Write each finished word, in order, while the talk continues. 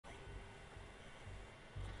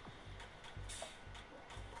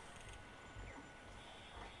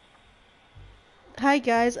Hi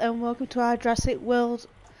guys, and welcome to our Jurassic World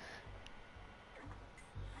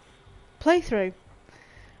playthrough.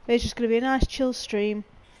 It's just going to be a nice chill stream.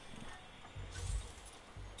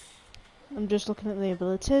 I'm just looking at the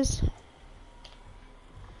abilities.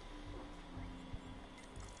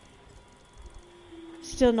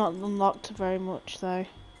 Still not unlocked very much though.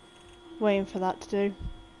 Waiting for that to do.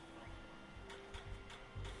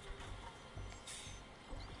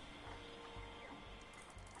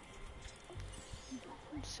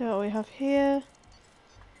 So what we have here.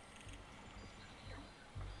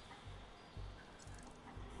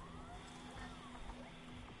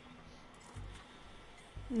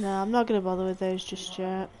 No, I'm not going to bother with those just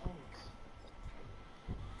yet.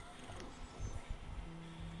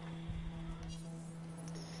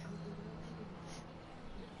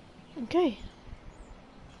 Okay.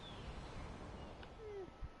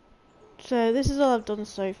 So this is all I've done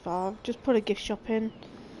so far. I've just put a gift shop in.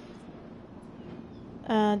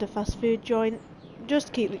 And a fast food joint. Just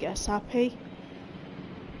to keep the guests happy.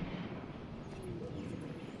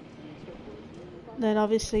 Then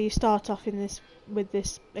obviously you start off in this with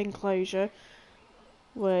this enclosure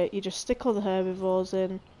where you just stick all the herbivores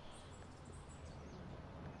in.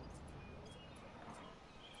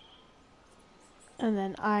 And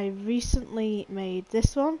then I recently made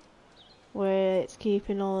this one where it's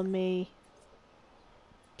keeping all of me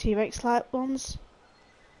T-Rex like ones.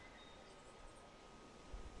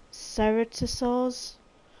 Ceratosaurs?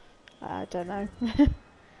 I don't know.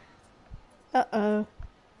 Uh-oh.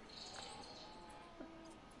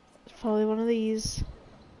 It's probably one of these.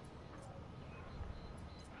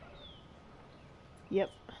 Yep.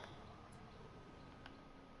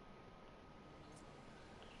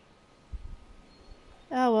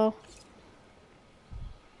 Oh well.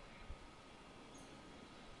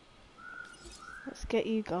 Let's get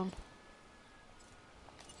you gone.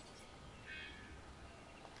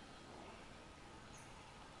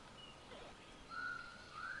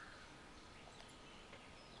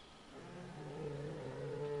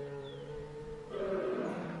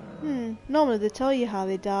 Normally they tell you how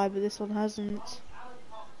they die, but this one hasn't.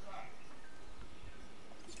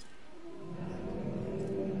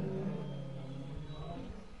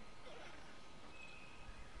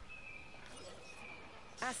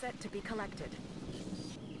 Asset to be collected.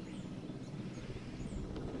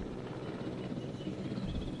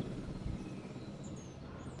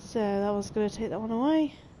 So that was going to take that one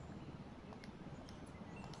away.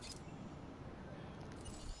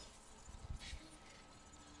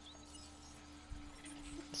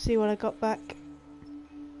 See what I got back.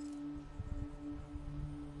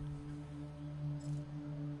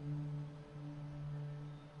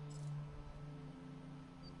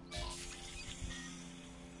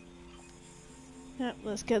 Yep,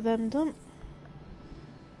 let's get them done.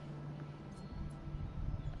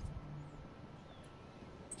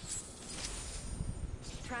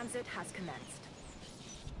 Transit has commenced.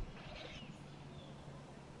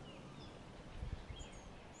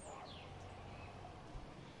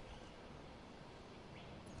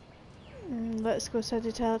 Let's go set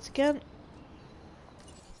it out again.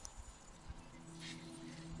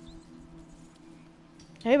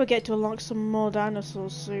 I hope I get to unlock some more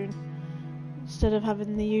dinosaurs soon, instead of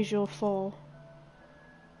having the usual 4.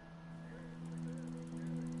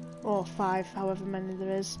 Or 5, however many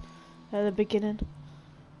there is at the beginning.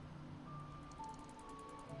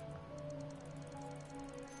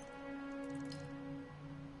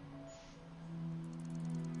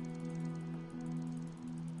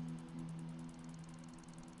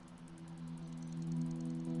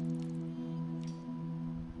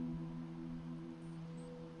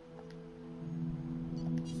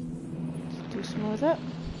 Let's do some more of that.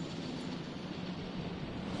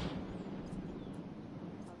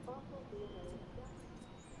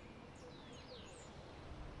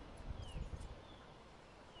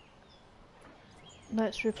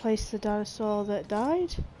 Let's replace the dinosaur that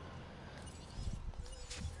died.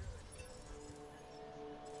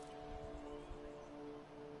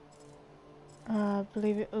 I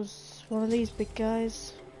believe it was one of these big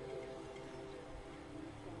guys.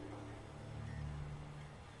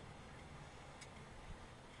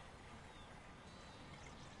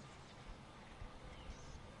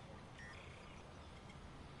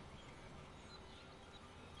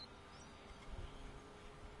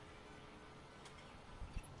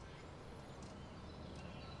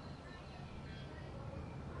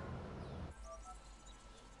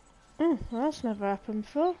 Well, that's never happened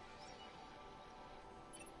before.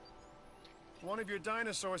 One of your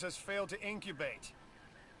dinosaurs has failed to incubate.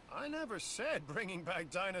 I never said bringing back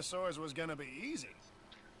dinosaurs was gonna be easy.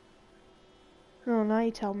 Oh, now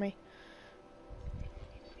you tell me.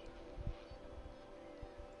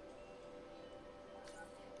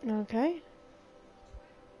 Okay.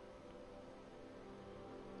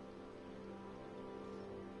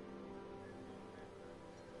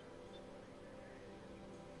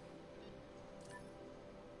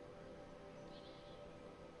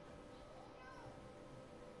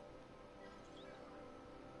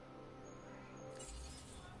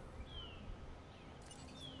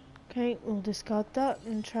 Okay, we'll discard that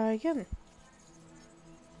and try again.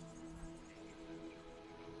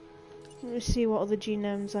 Let me see what other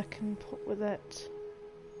genomes I can put with it.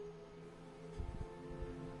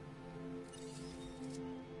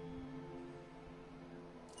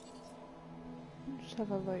 Just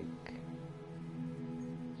have a look.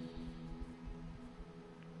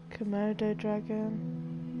 Komodo dragon.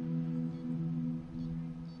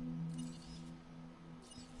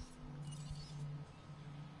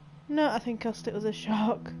 No, I think I'll stick with a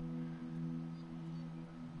shark.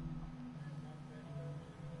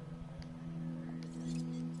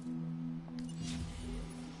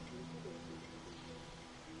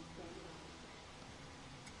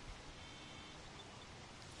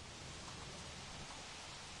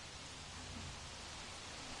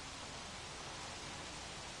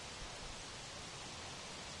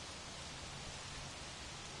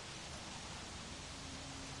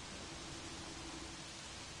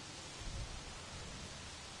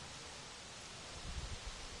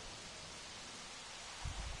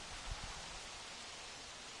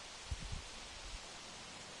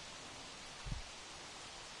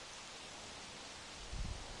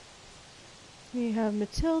 We have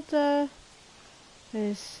Matilda.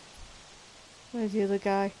 Where's the other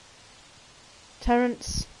guy?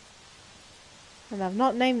 Terence. And I've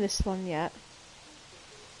not named this one yet.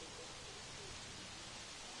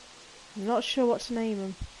 I'm not sure what to name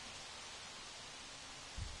him.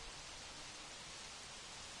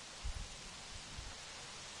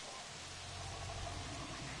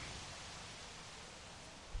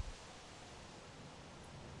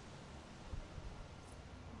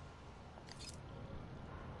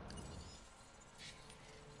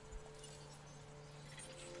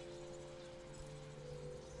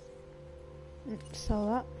 Sell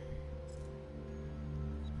that.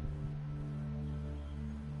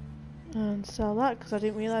 And sell that because I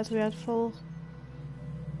didn't realise we had full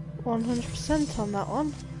 100% on that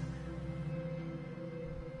one.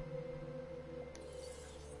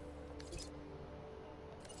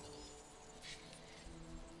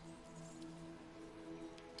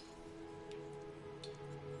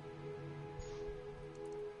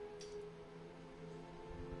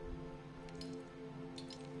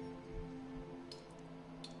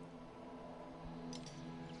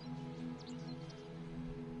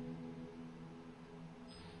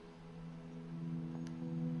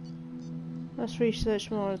 Let's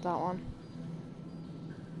research more of that one.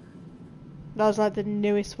 That was like the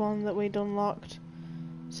newest one that we'd unlocked.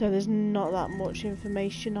 So there's not that much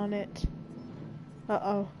information on it.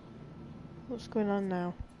 Uh-oh. What's going on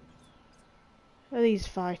now? Are these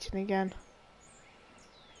fighting again?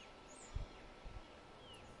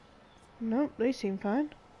 Nope, they seem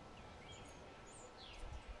fine.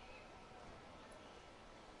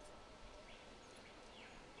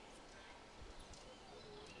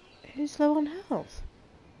 Who's low on health?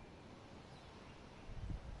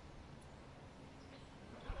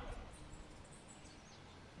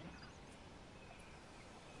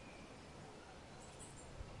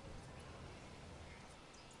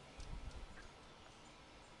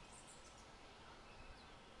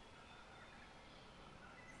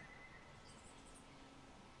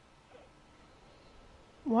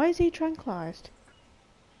 Why is he tranquilized?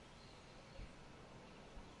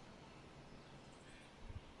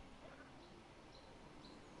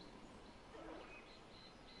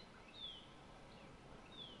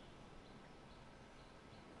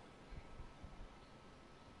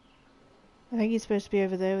 I think he's supposed to be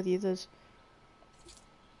over there with the others.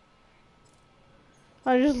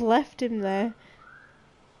 I just left him there.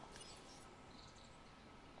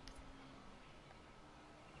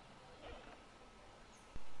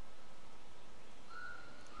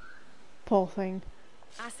 Poor thing.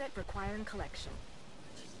 Asset requiring collection.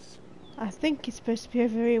 I think he's supposed to be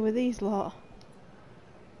over here with these lot.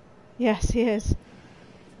 Yes, he is.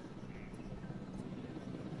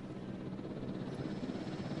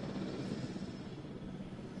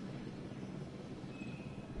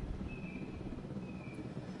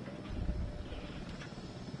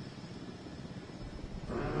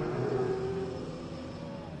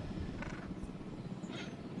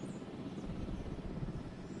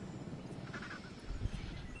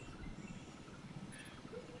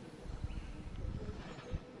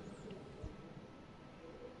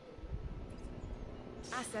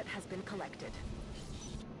 Asset has been collected.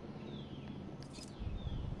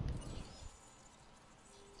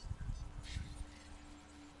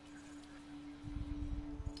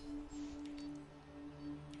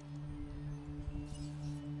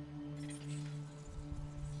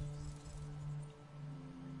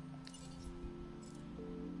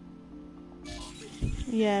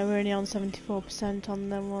 Yeah, we're only on 74% on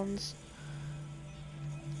them ones.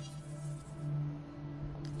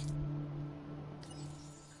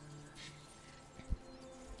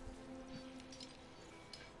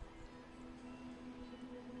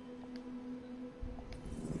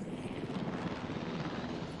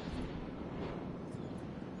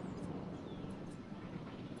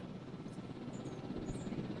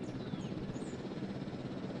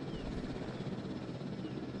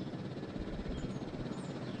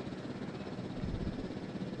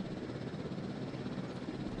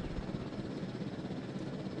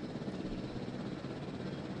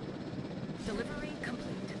 Delivery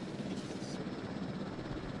complete.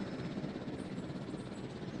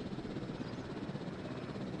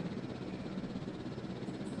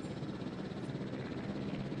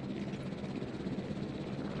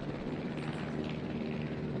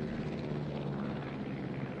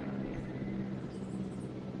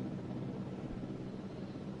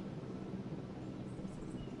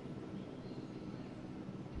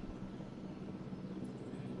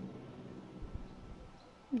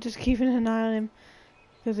 Just keeping an eye on him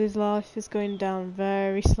because his life is going down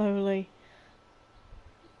very slowly.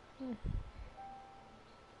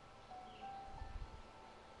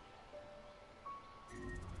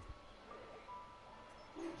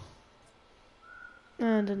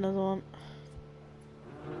 And another one.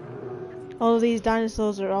 All of these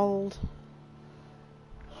dinosaurs are old.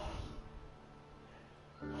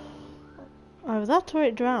 Oh, that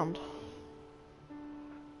turret drowned.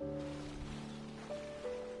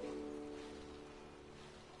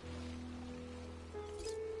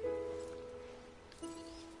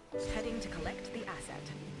 Heading to collect the asset.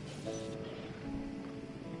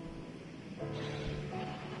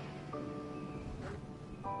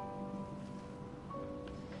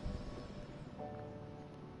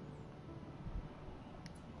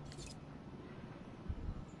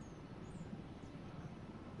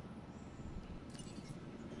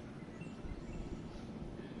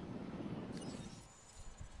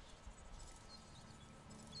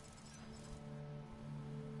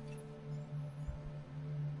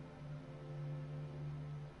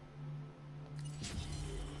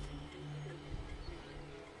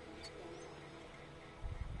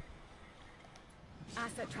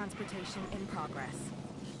 Asset transportation in progress.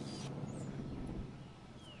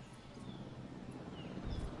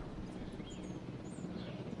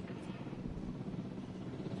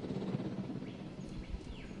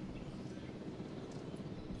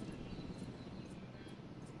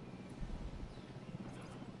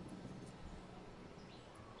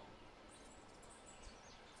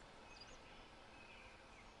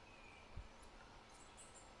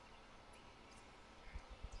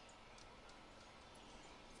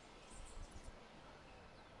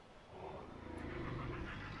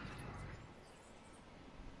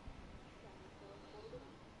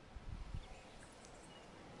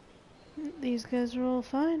 These guys are all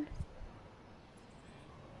fine.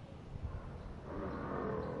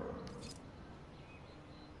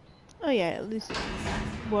 Oh yeah, at least it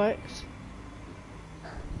works.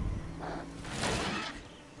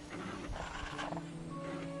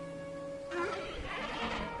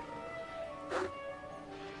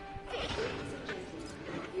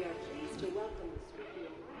 We are pleased to welcome the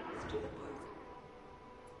Scorpion Riders to the park.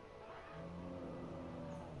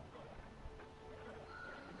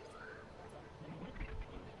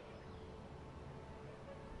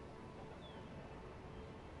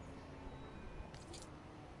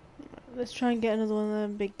 Let's try and get another one of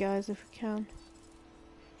them big guys if we can.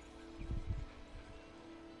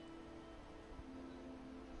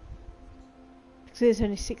 Because it's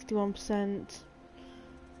only 61%.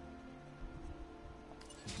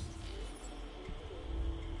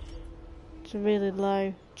 It's a really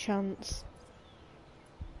low chance.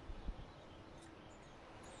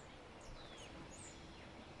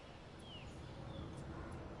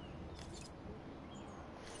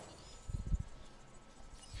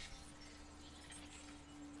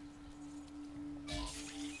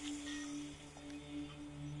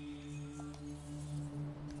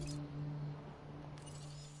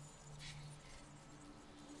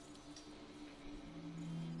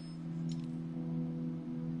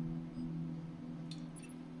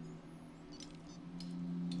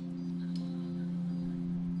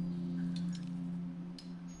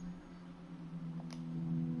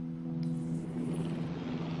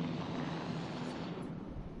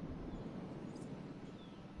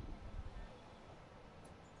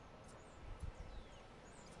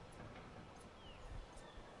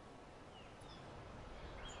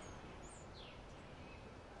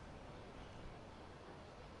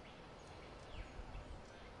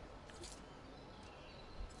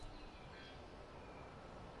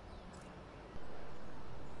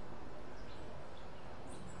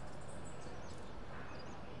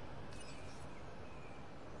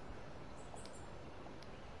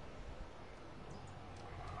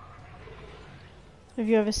 Have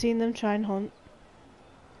you ever seen them try and hunt?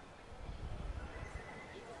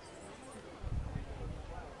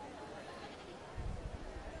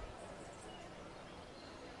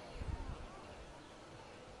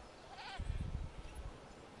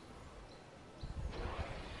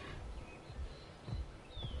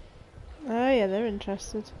 Oh yeah, they're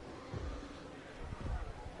interested.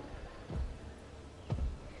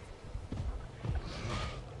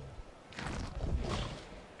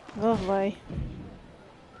 Lovely.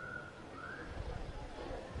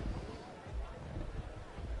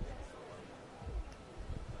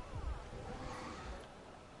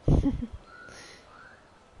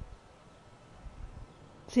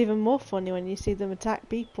 It's even more funny when you see them attack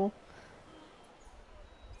people.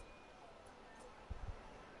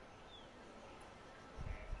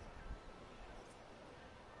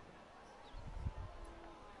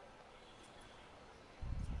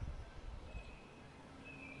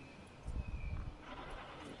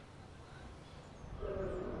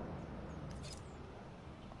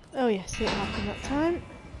 Oh yes, it happened that time.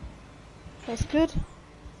 That's good.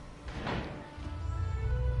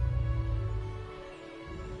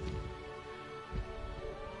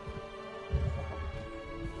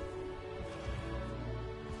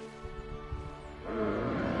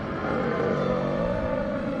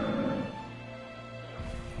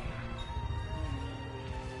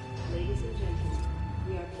 Ladies and gentlemen,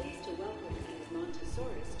 we are pleased to welcome a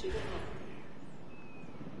Montosaurus to the park.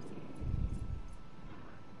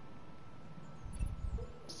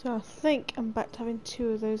 So I think I'm back to having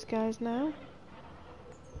 2 of those guys now.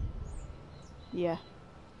 Yeah.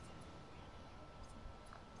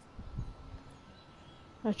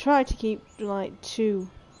 I try to keep like 2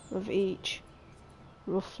 of each,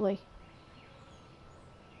 roughly.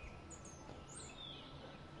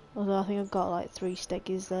 Although I think I've got like 3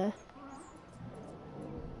 steggies there.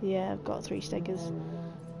 Yeah, I've got 3 steggies.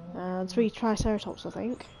 And 3 triceratops, I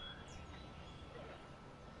think.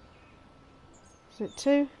 Is it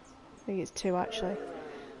 2? I think it's 2 actually.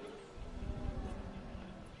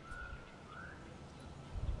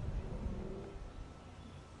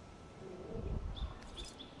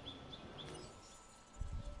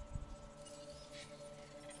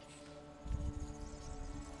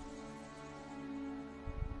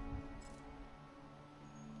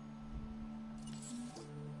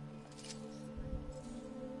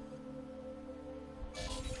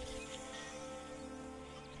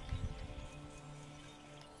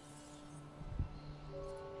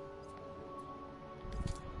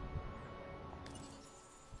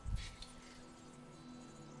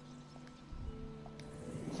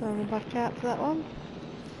 So I'm back out for that one.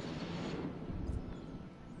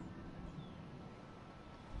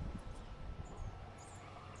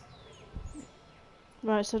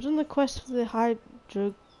 Right, so I've done the quest for the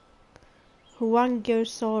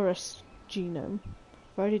Huangosaurus genome.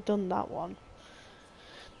 I've already done that one.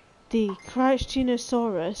 The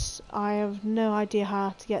Cryogenosaurus, I have no idea how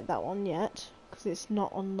to get that one yet, because it's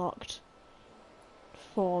not unlocked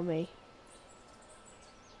for me.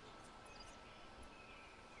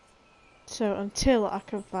 So until I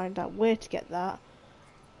can find out where to get that,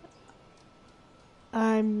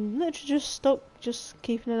 I'm literally just stuck just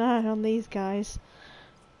keeping an eye on these guys.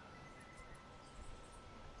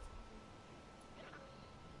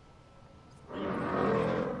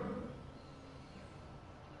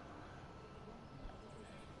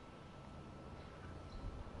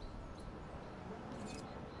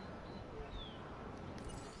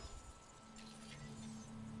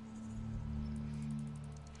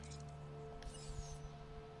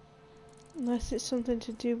 Unless it's something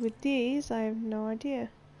to do with these, I have no idea.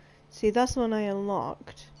 See, that's the one I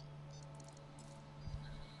unlocked.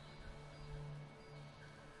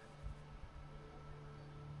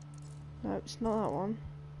 No, it's not that one.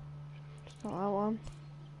 It's not that one.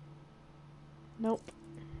 Nope.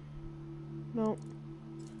 Nope.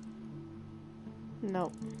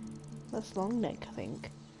 Nope. That's long neck, I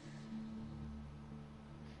think.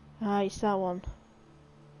 Ah, it's that one.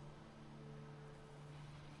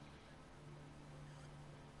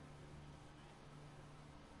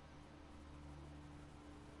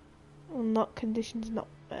 Unlock conditions not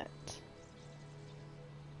met.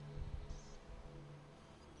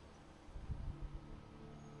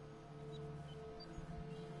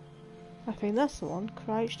 I think that's the one.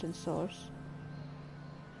 Cryogenosaurus.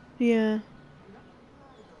 Yeah.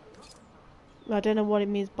 I don't know what it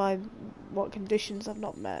means by what conditions I've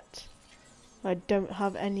not met. I don't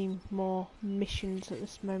have any more missions at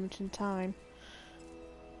this moment in time.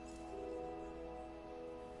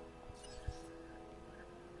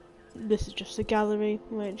 This is just a gallery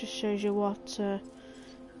where it just shows you what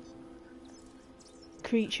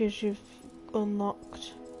creatures you've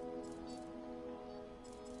unlocked.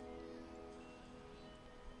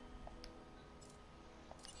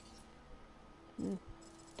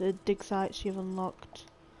 The dig sites you've unlocked.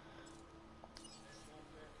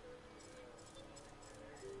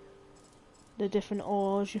 The different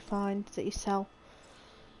ores you find that you sell.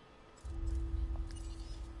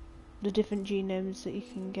 The different genomes that you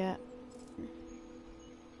can get.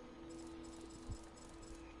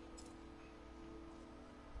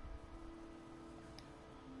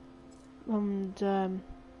 And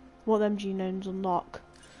what them genomes unlock.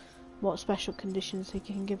 What special conditions they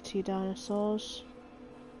can give to your dinosaurs.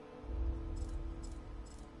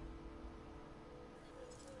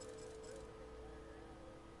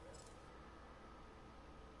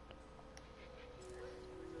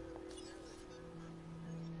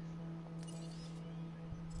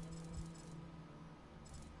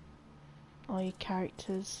 All your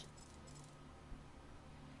characters.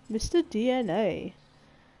 Mr. DNA.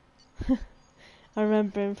 I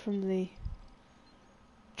remember him from the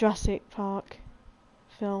Jurassic Park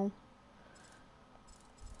film.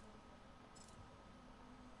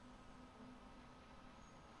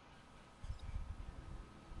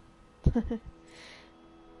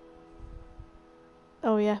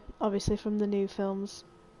 Oh yeah, obviously from the new films.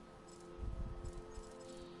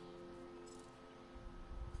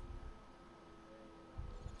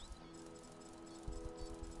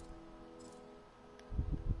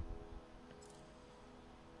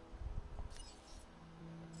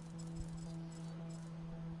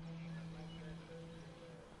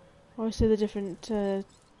 Obviously the different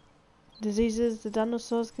diseases the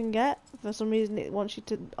dinosaurs can get. For some reason it wants you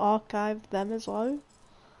to archive them as well.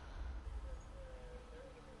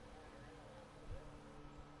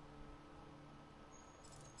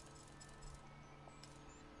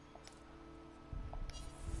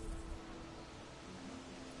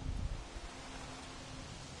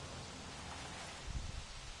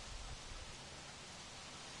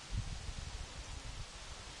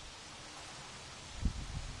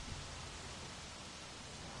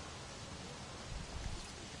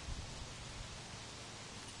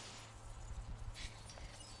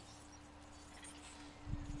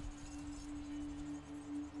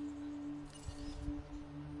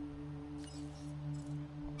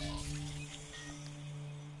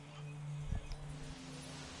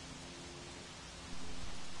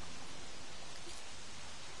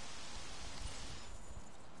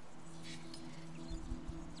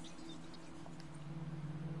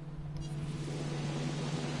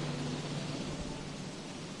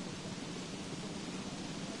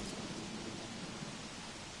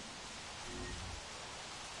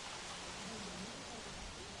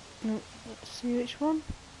 Let's see which one.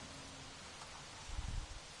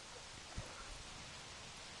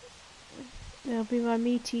 They'll be my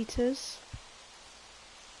meat eaters.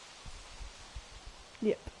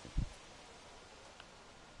 Yep.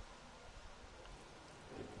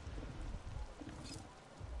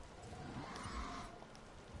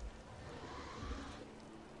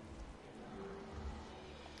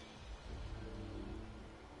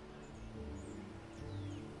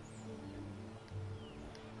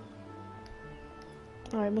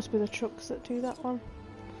 Oh, it must be the trucks that do that one.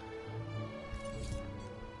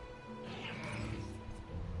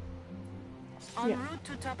 En Yeah. route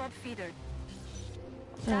to top-up feeder.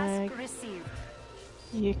 Task received.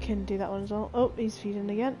 You can do that one as well. Oh, he's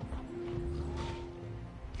feeding again.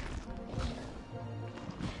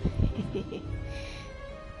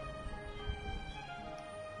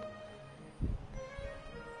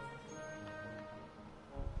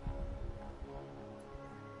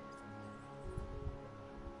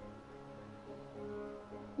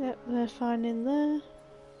 Yep, they're fine in there.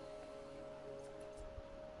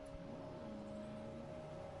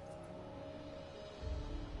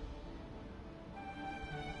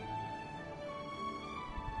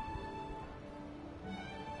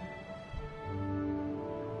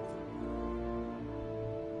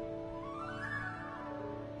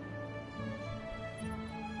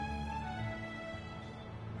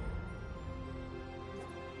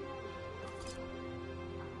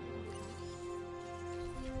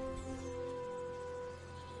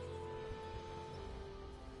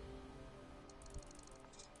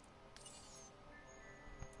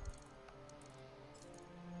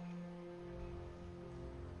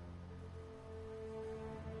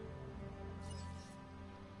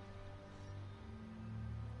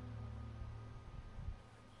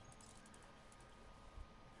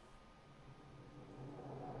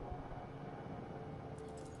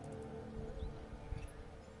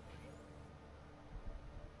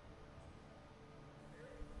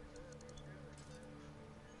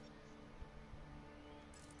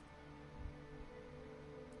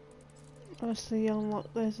 Obviously you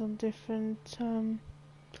unlock those on different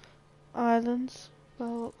islands by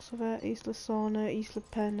the looks of it. Isla Sorna, Isla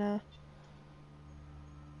Pena,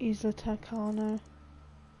 Isla Tacana.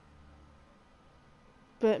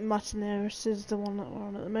 But Mataneras is the one that we're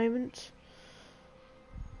on at the moment.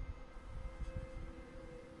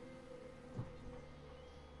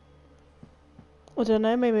 I don't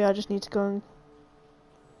know, maybe I just need to go and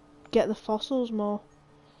get the fossils more.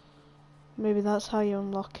 Maybe that's how you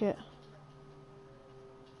unlock it.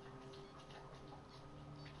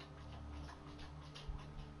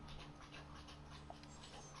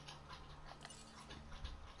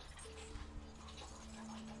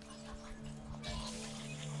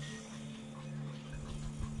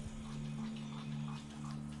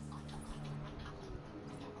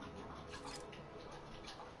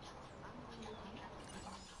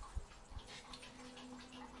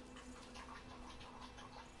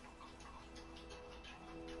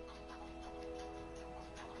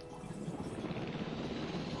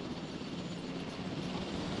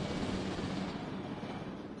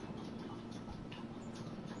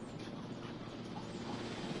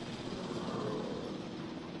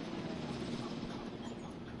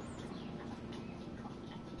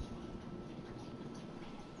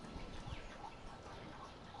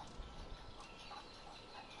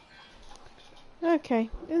 Okay,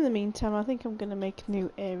 in the meantime I think I'm going to make a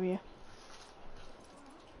new area.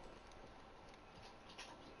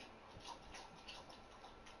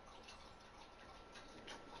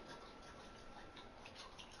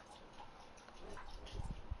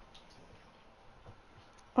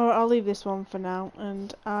 Or I'll leave this one for now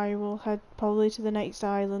and I will head probably to the next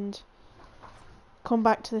island. Come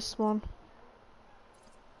back to this one.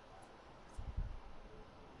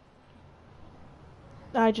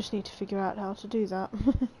 I just need to figure out how to do that.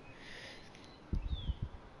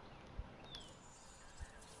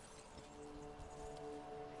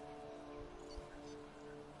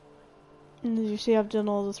 And as you see, I've done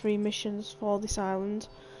all the 3 missions for this island.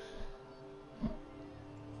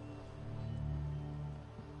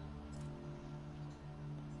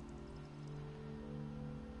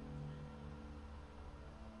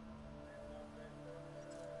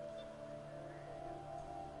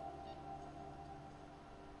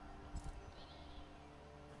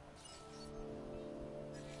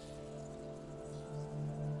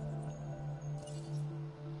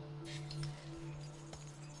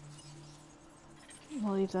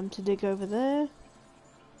 I'll leave them to dig over there.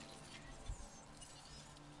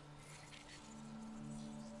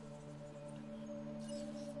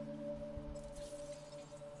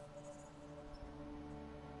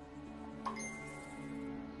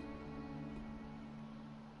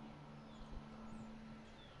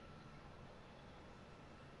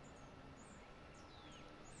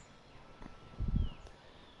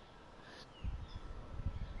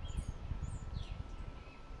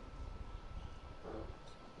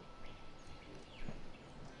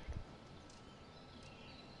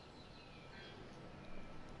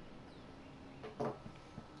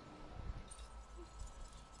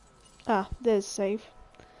 Ah, there's save.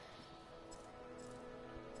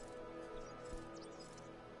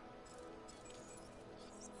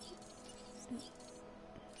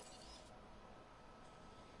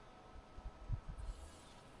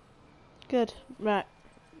 Good. Right.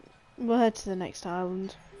 We'll head to the next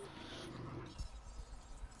island.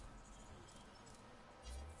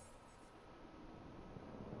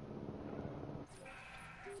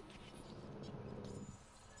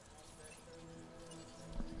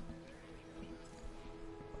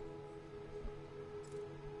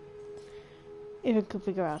 If I could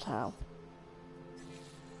figure out how.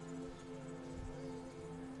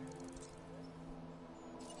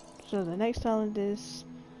 So the next island is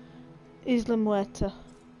Isla Muerta.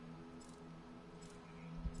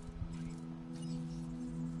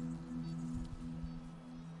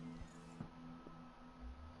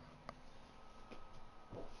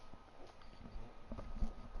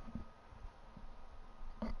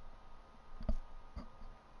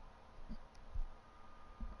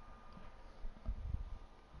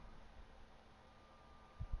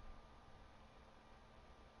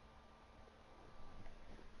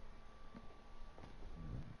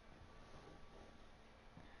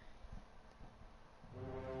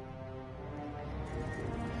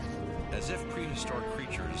 As if prehistoric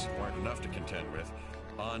creatures weren't enough to contend with,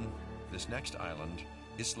 on this next island,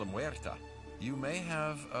 Isla Muerta, you may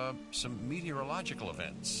have some meteorological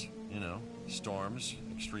events. You know, storms,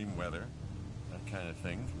 extreme weather, that kind of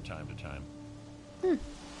thing from time to time.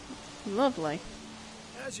 Lovely.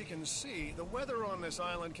 As you can see, the weather on this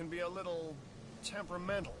island can be a little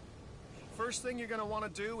temperamental. First thing you're going to want to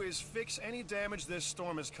do is fix any damage this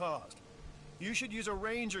storm has caused. You should use a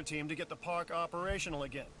ranger team to get the park operational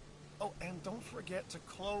again. Oh, and don't forget to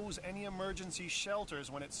close any emergency shelters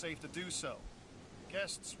when it's safe to do so.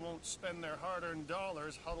 Guests won't spend their hard-earned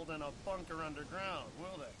dollars huddled in a bunker underground,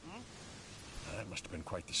 will they? That must have been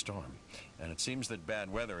quite the storm. And it seems that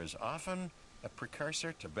bad weather is often a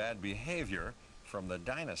precursor to bad behavior from the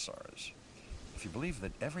dinosaurs. If you believe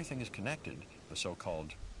that everything is connected, the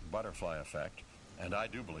so-called butterfly effect, and I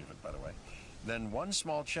do believe it, by the way, then one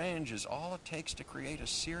small change is all it takes to create a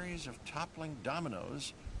series of toppling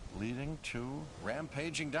dominoes leading to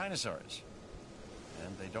rampaging dinosaurs.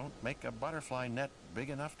 And they don't make a butterfly net big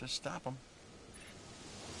enough to stop them.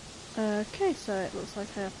 Okay, so it looks like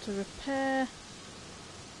I have to repair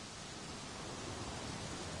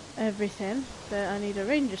everything, but I need a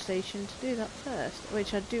ranger station to do that first,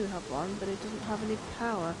 which I do have one, but it doesn't have any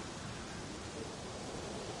power.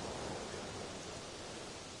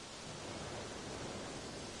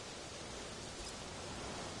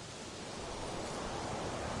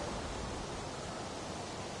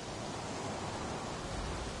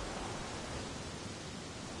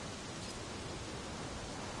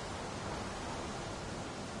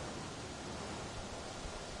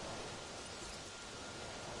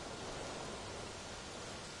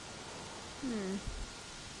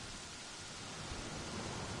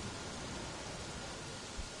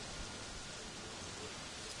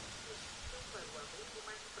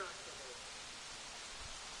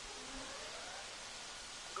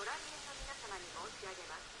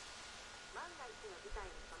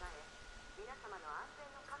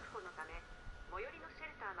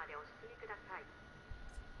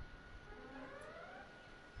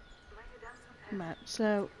 Right,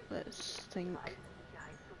 so let's think.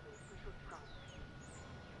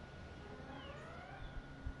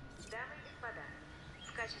 Дамы и господа,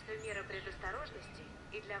 в качестве меры предосторожности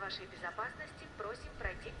и для вашей безопасности просим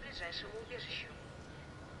пройти к ближайшему убежищу.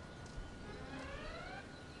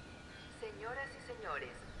 Señoras y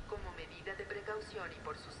señores, como medida de precaución y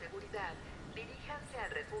por su seguridad, diríjanse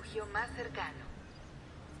al refugio más cercano.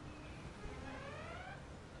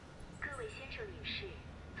 各位先生女士，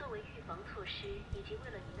作为预防措施以及为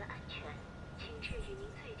了您的安全，请确于您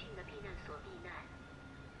最近的避难所避难。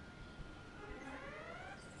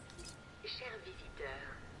 Chers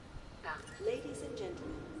visiteurs, pardon. Ladies and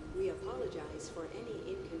gentlemen, we apologize for any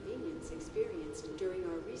inconvenience experienced during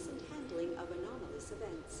our recent handling of anomalous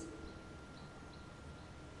events.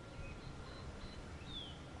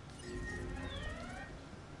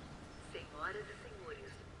 Senhoras e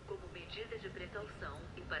senhores, como medida de precaução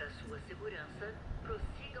e para sua segurança,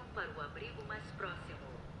 prossigam para o abrigo mais próximo.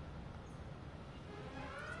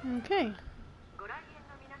 Okay. ご来園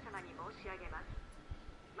の皆様に申し上げます。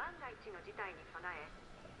万が一の事態に備え、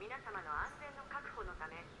皆様の安全の確保のた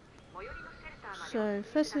め、最寄りのシェルターまで So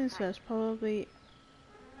first things first, probably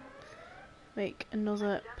make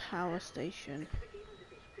another power station. Begeben Sie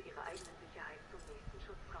sich zu Ihrer eigenen Sicherheit zum nächsten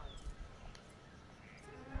Schutzraum.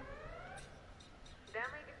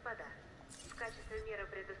 Дамы и господа, в качестве меры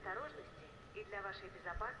предосторожности и для вашей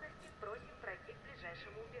безопасности просим пройти к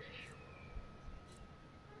ближайшему убежищу.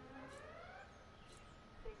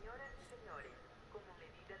 Señoras y señores, como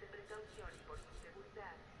medida de precaución y por su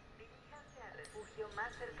seguridad, diríjanse al refugio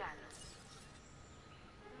más cercano.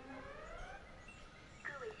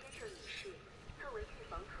 各位先生女士，作为预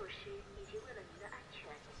防措施以及为了您的安全，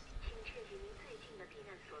请确于您最近的避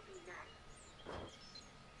难所避难。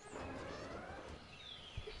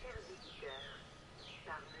 Chers visiteurs,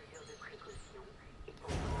 par mesure de précaution et pour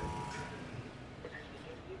votre sécurité, veuillez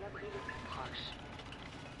gagner l'abri le plus proche.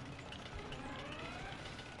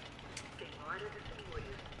 Senhoras e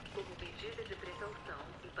senhores, como medida de precaução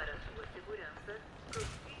e para sua segurança,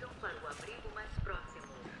 prossigam para o abrigo mais próximo.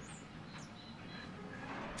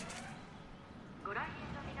 ご来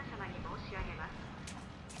園の皆様に申し上げます。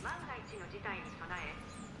万が一の事態に備え、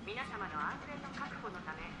皆様の安全の確保の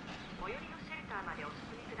ため、最寄りのシェルターまでお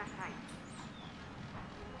進みください。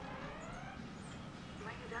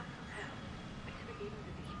Meine Damen und Herren, bitte begeben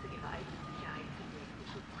Sie sich zu Ihrer eigenen Sicherheit zum nächsten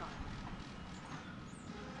Schutzraum.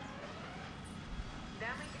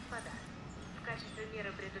 Дамы и господа, в качестве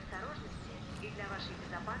меры предосторожности и для вашей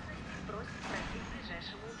безопасности просим пройти к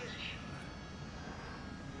ближайшему убежищу.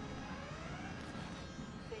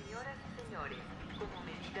 Señoras y señores, como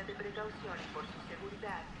medida de precaución y por su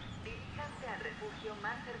seguridad, diríjanse al refugio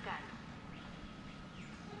más cercano.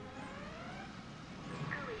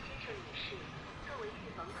 各位先生女士，作为预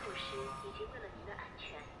防措施以及为了您的安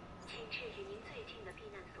全，请确于您最近的避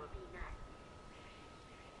难所避难。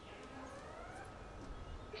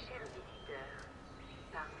 Chers visiteurs,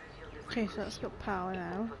 Par mesure de Okay, so that's got power pour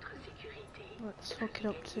now. votre sécurité, Let's hook it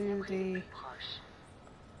up gagner to l'abril le the plus proche.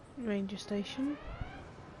 ranger station.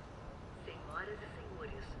 Senhoras e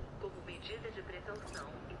senhores, como medida de precaução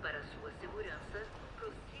e para sua segurança,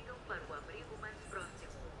 prossigam para o abrigo mais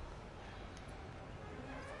próximo.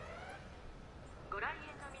 ご来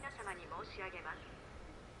園の皆様に申し上げます。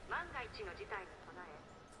万が一の事態に備え、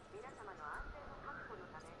皆様の安全の確保の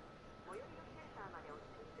ため、最寄りのシェルターまでお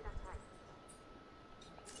進みください。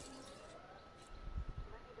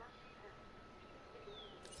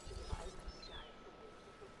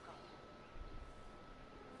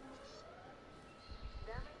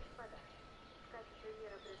Дамы и господа, в качестве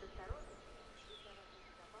меры предосторожности и для вашей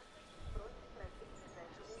безопасности просим пройти к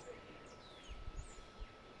ближайшему убежищу.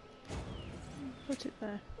 Put it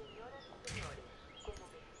there. Señoras y señores, como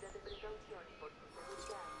medida de precaución y por su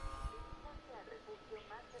seguridad, diríjanse al refugio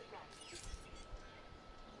más cercano.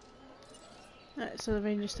 Right, so the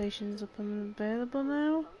ranger station's up and available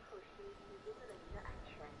now. 防措施以及为了您的安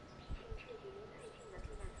全，请确定离最近的避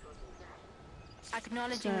难所避难。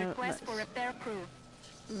Acknowledging So, request for let's repair crew.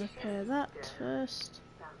 repair that first.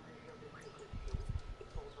 Par mesure de précaution et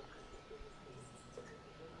pour votre sécurité, veuillez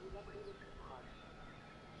gagner l'abri le plus proche.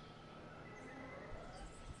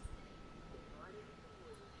 Senhoras e senhores,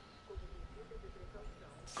 como medida de precaução,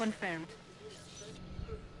 Confirmed.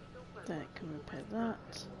 prossigam para There, can repair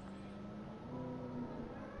that.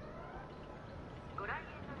 ご来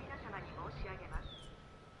園の皆様に申し上げます。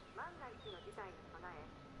万が一の事態に備え、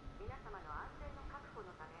皆様の安全の確保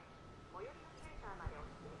のため、最寄りのシェルターまでお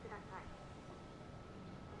進みください。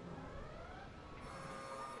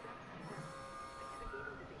Bitte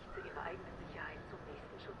begeben Sie sich zu Ihrer eigenen Sicherheit zum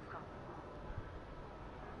nächsten Schutzraum.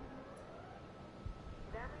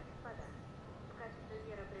 Дамы и господа, в качестве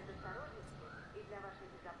меры предосторожности и для вашей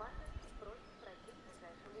безопасности просим пройти к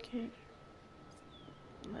ближайшему Okay. убежищу.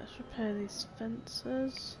 Let's repair these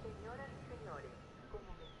fences. Señoras y señores,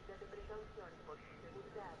 como medida de precaución y por su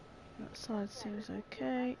seguridad, That side seems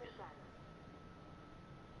okay.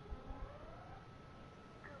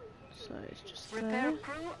 So it's just Repair there.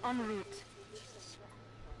 crew en route.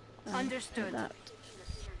 And Understood. that.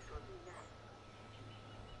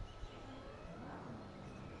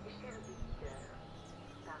 chers visiteurs,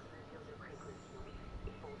 par mesure de précaution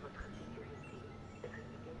et pour votre sécurité,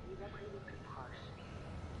 veuillez gagner l'abri le plus proche.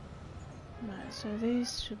 Right, so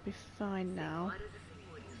these should be fine now. Senhoras e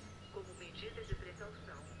senhores, como medida de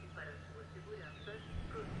precaução e para sua segurança,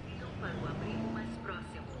 prossigam para o abrigo mais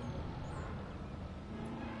próximo.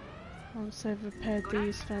 Once they've repaired ご来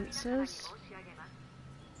園 these の皆様に fences, 申し上げます。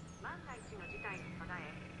万が一の事態に備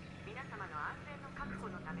え、皆様の安全の確保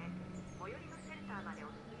のため、最寄りのシェルターまで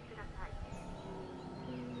お進みください。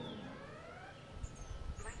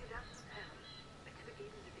 Meine Damen und Herren, bitte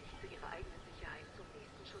begeben Sie sich zu Ihrer eigenen Sicherheit zum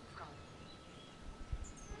nächsten Schutzraum.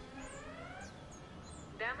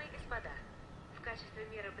 Дамы и господа, в качестве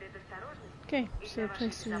меры предосторожности okay, и so для the вашей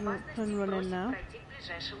place is up безопасности and running просим now. пройти к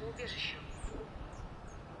ближайшему убежищу.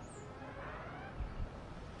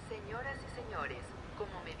 Señoras y señores,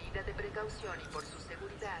 como medida de precaución y por su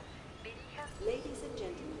seguridad, diríjanse. Ladies and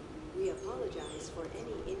gentlemen, we apologize for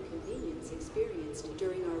any inconvenience experienced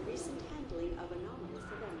during our recent handling of anomalous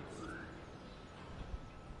events.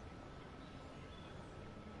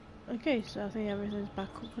 Okay, so I think everything's back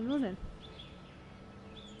up and running.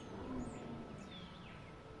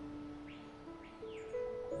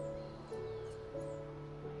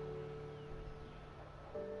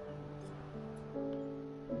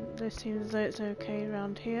 This seems as though it's okay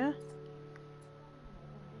around here.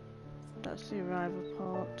 That's the arrival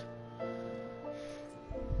part.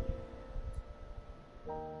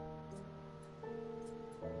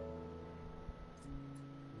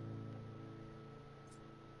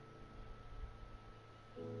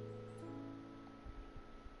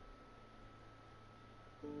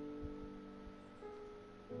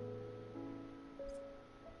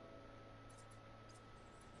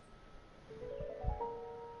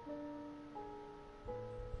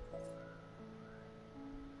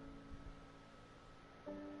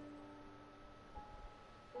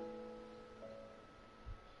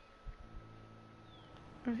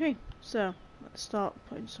 Okay, so let's start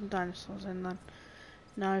putting some dinosaurs in then.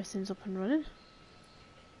 Now everything's up and running.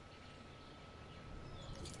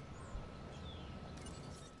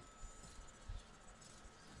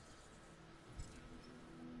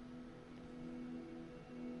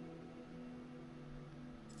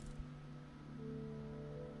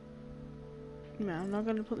 No, I'm not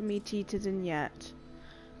going to put the meat eaters in yet.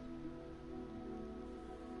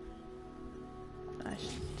 I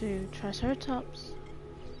should do Triceratops.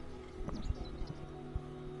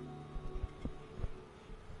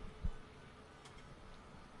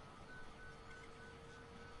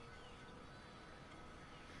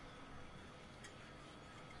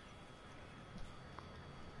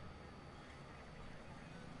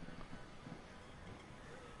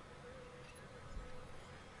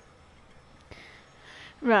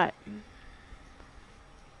 Right.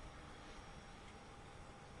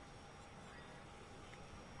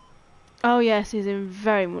 Oh yes, he's in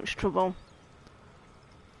very much trouble.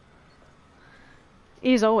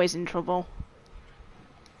 He's always in trouble.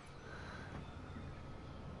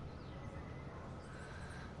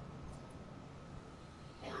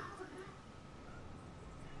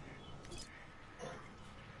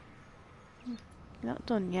 Not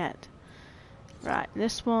done yet. Right,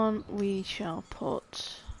 this one we shall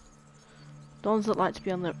put the ones that like to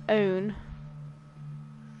be on their own.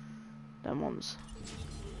 Them ones.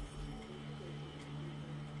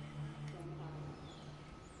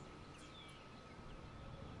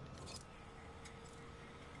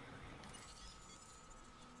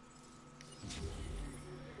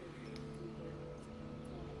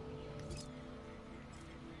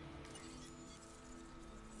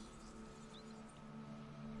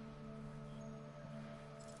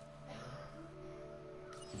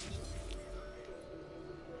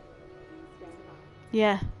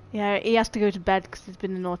 Yeah, he has to go to bed because he's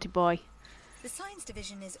been a naughty boy. The Science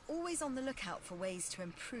Division is always on the lookout for ways to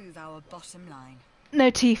improve our bottom line. No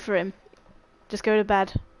tea for him. Just go to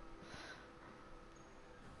bed.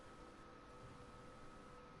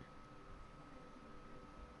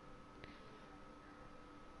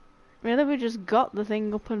 Really, we just got the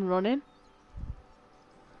thing up and running?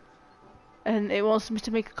 And it wants me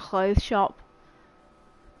to make a clothes shop.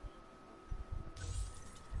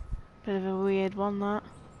 Bit of a weird one, that.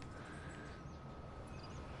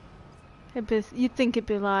 You'd think it'd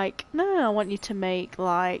be like, no, I want you to make,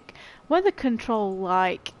 like, weather control,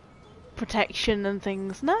 like, protection and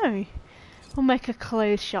things. No. We'll make a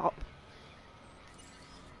clothes shop.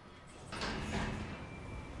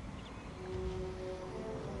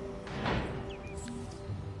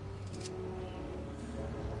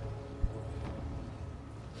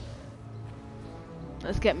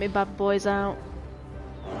 Let's get me bad boys out.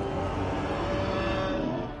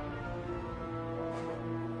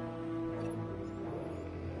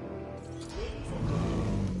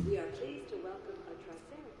 We are pleased to welcome a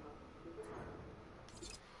Triceratops.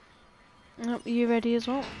 Oh, are you ready as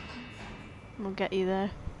well? I'll get you there.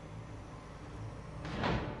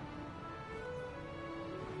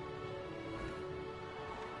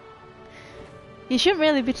 You shouldn't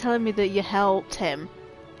really be telling me that you helped him,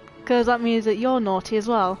 because that means that you're naughty as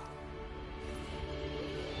well.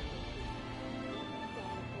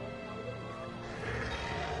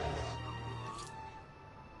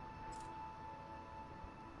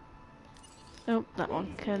 Oh, that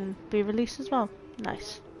one can be released as well.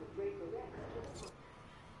 Nice.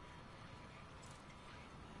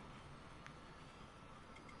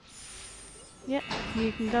 Yep,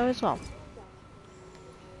 you can go as well.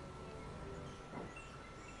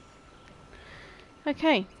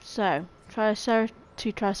 Okay, so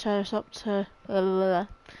two Triceratops are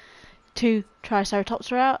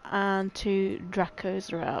out and two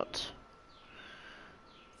Dracos are out.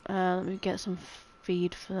 Let me get some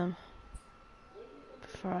feed for them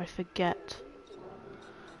before I forget.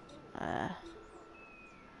 I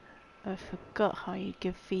forgot how you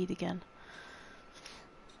give feed again.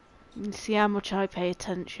 You see how much I pay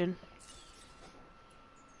attention.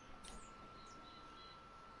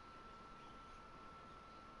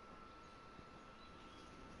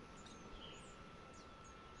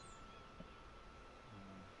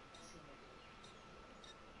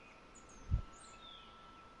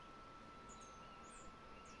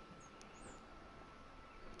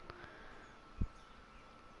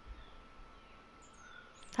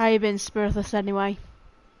 How you been, Spiritus, anyway?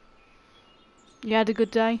 You had a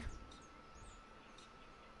good day?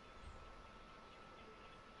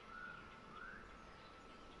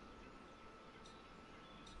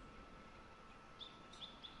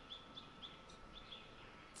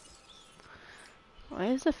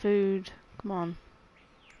 Where's the food? Come on.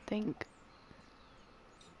 Think.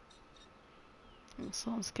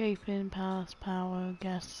 Landscaping, paths, power,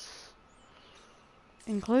 gas.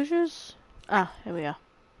 Enclosures? Ah, here we are.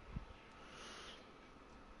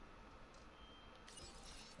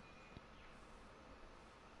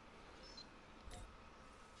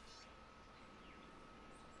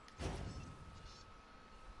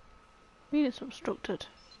 I mean, it's obstructed.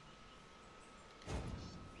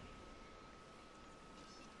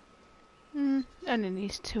 Only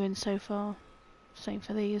needs 2 in so far. Same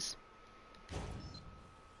for these.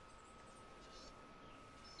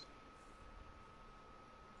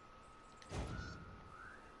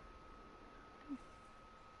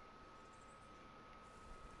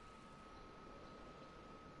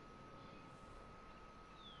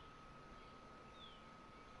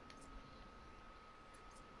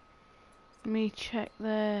 Let me check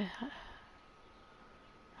their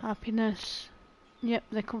happiness. Yep,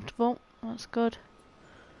 they're comfortable. That's good.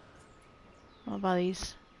 What about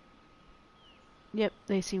these? Yep,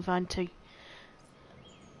 they seem fine too.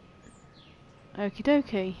 Okie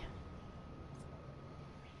dokie.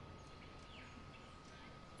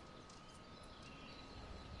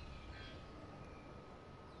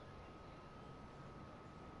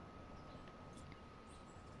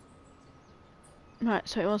 Right,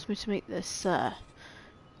 so it wants me to make this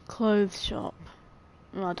clothes shop.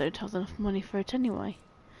 Well, I don't have enough money for it anyway.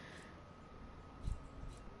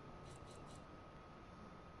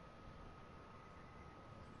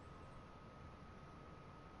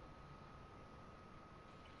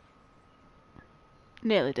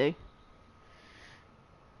 Nearly do.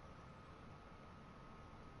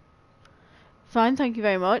 Fine, thank you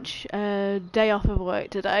very much. Day off of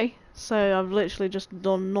work today, so I've literally just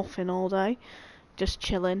done nothing all day. Just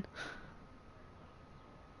chilling.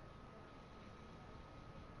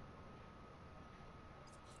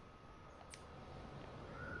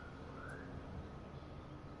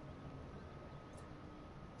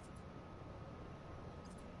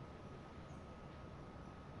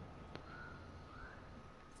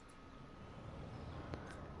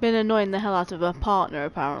 Been annoying the hell out of her partner,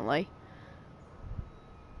 apparently.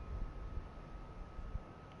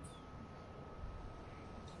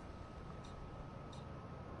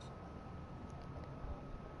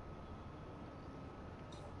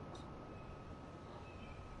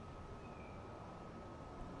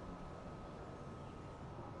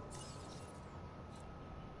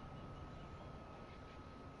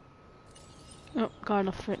 Oh, got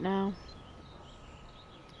enough for it now.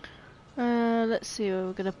 Let's see where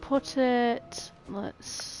we're gonna put it.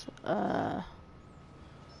 Let's,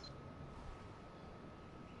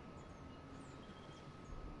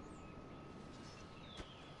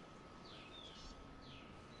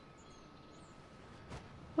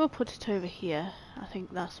 we'll put it over here. I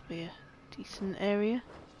think that'll be a decent area.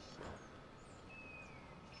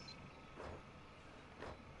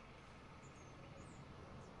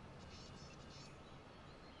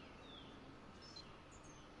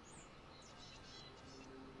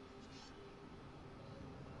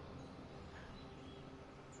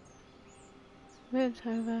 Move it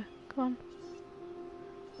over. Come on.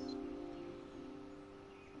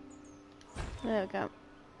 There we go.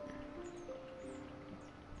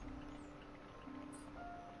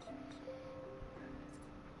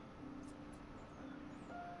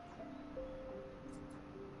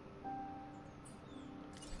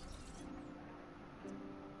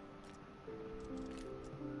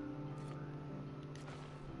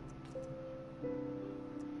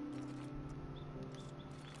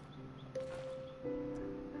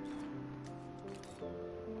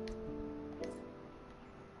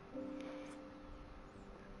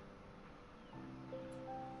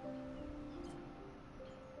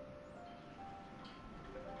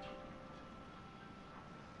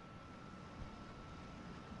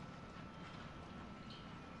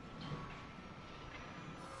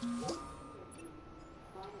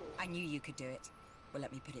 I knew you could do it. Well,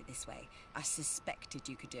 let me put it this way. I suspected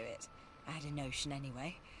you could do it. I had a notion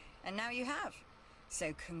anyway. And now you have.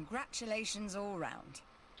 So congratulations all round.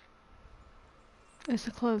 It's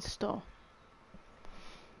a clothes store.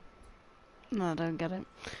 No, I don't get it.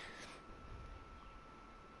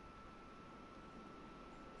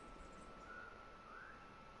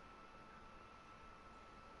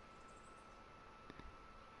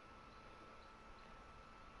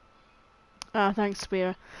 Ah, thanks,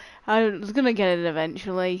 Spear. I was gonna get it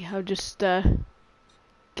eventually. I'll just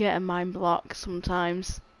get a mind block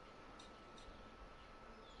sometimes.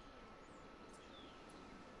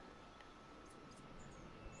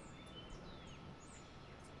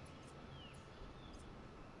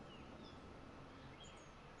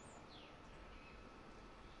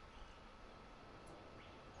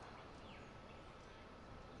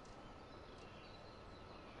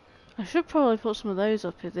 I should probably put some of those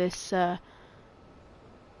up if this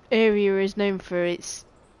area is known for its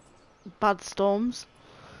bad storms.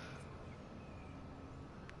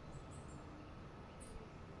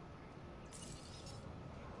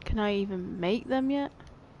 Can I even make them yet?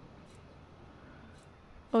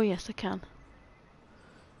 Oh yes, I can.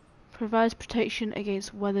 Provides protection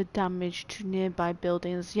against weather damage to nearby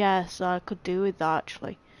buildings. Yes, I could do with that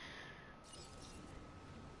actually.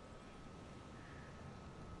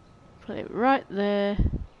 Put it right there.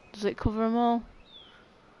 Does it cover them all?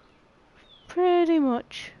 Pretty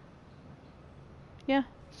much. Yeah,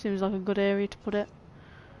 seems like a good area to put it.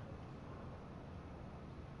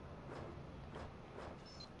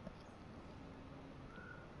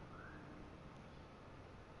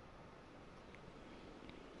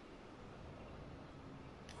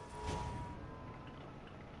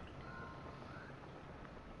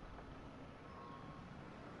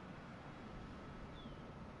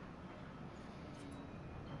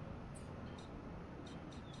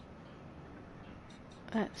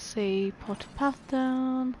 Let's see, put a path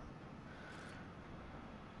down.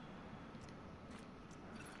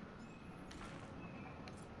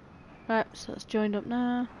 Right, so that's joined up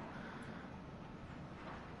now.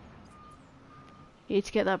 Need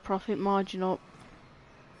to get that profit margin up.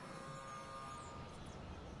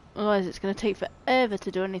 Otherwise it's going to take forever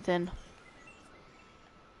to do anything.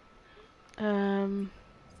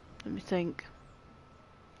 Let me think.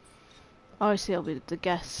 Obviously it'll be the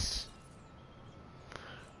guests.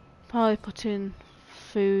 Probably put in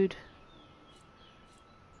food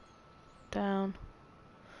down.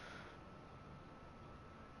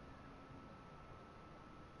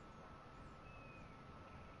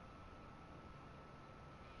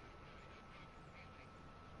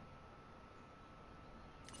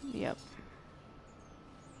 Yep.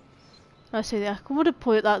 I see. I would have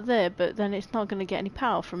put that there, but then it's not going to get any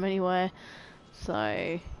power from anywhere.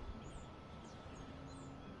 So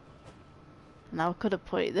now I could have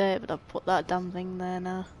put it there, but I've put that damn thing there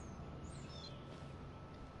now.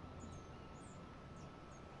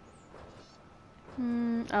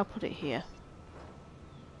 I'll put it here.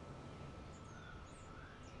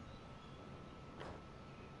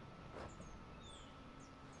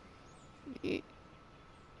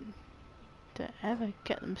 Don't ever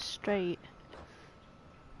get them straight.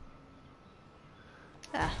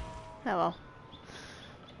 Ah, oh well.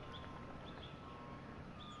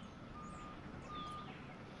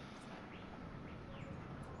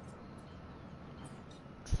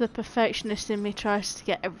 The perfectionist in me tries to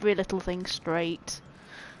get every little thing straight.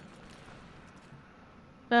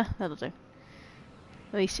 That'll do. At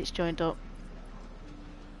least it's joined up.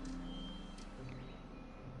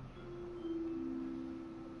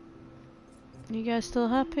 You guys still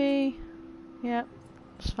happy? Yep,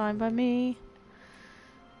 it's fine by me.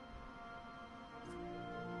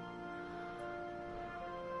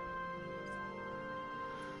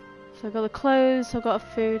 So I've got the clothes, I've got a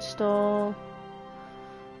food stall.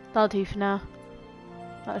 That'll do for now.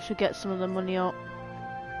 That should get some of the money up.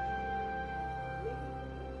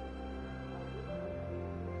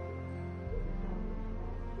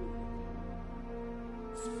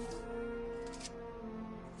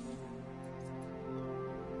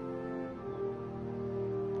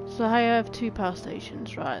 So I have 2 power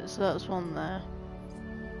stations, right, so that's one there.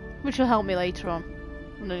 Which will help me later on.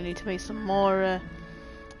 I'm gonna need to make some more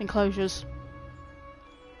enclosures.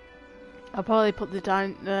 I'll probably put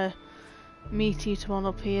the meat eater one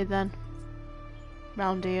up here then.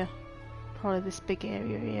 Round here. Probably this big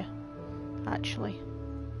area here. Actually.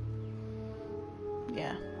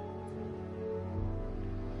 Yeah.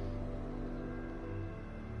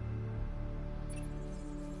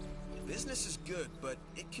 Business is good, but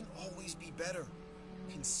it can always be better.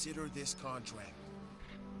 Consider this contract.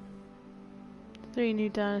 3 new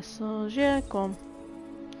dinosaurs. Yeah, go on.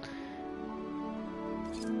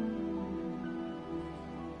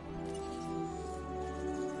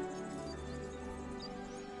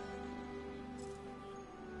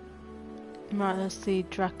 Right, that's the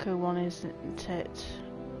Draco one, isn't it?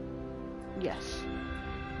 Yes.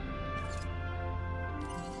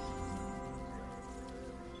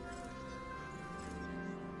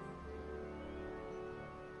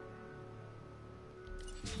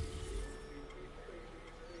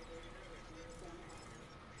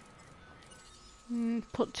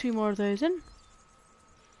 Put 2 more of those in.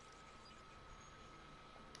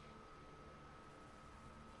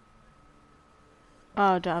 Oh,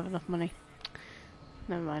 I don't have enough money.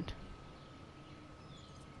 Never mind.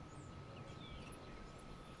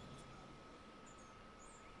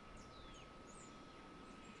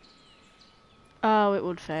 Oh, it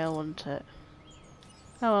would fail, wouldn't it?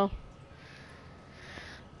 Oh well.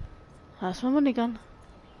 That's my money gone.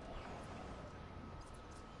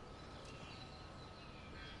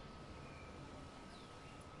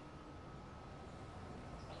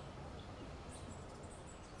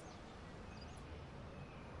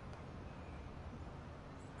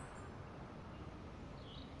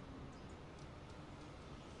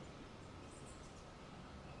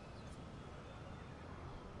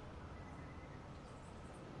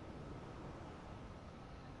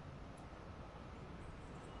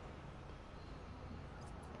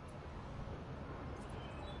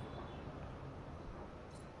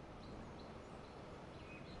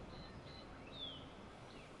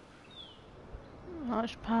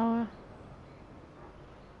 Much power.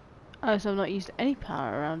 Oh, so I've not used any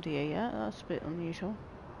power around here yet. That's a bit unusual.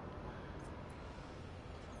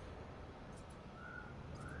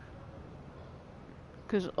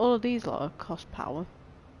 Because all of these lot cost power.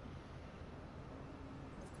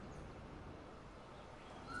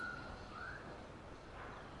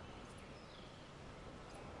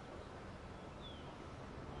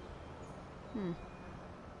 Hmm.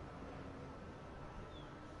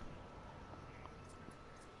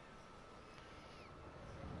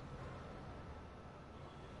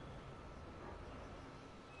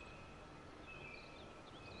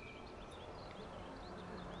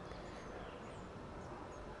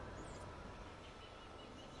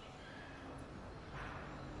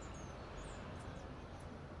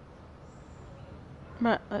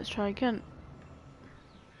 Right, let's try again.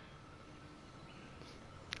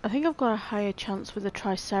 I think I've got a higher chance with the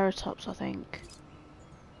Triceratops, I think.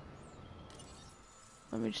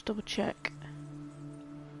 Let me just double check.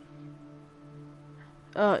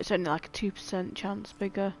 Oh, it's only like a 2% chance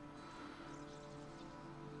bigger.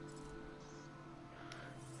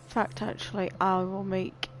 In fact, actually, I will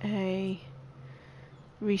make a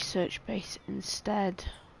research base instead.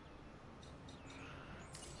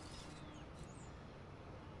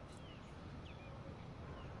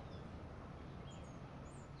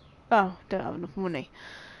 Oh, don't have enough money.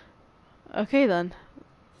 Okay then.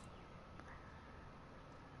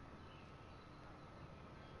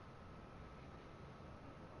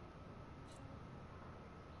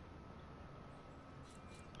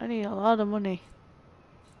 I need a lot of money.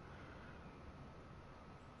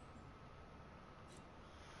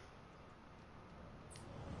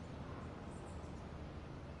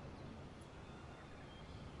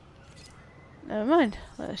 Never mind.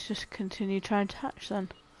 Let's just continue trying to hatch then.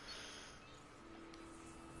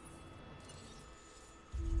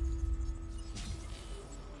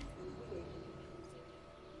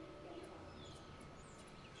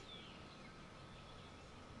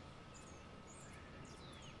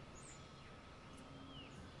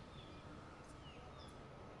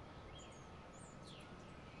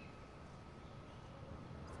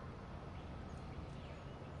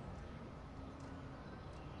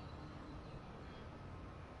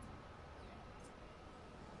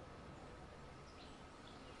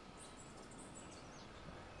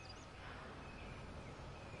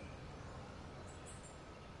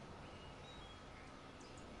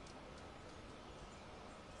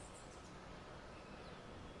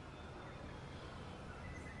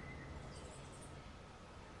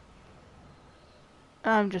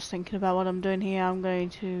 I'm just thinking about what I'm doing here. I'm going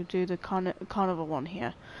to do the carnival one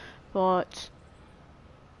here, but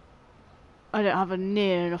I don't have a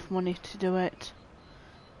near enough money to do it.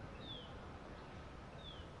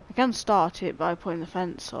 I can start it by putting the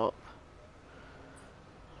fence up.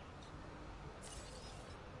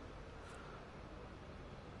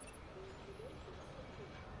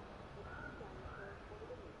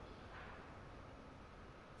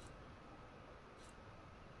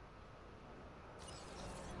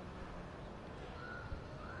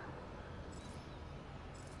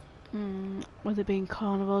 With it being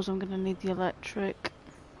carnivals, I'm going to need the electric.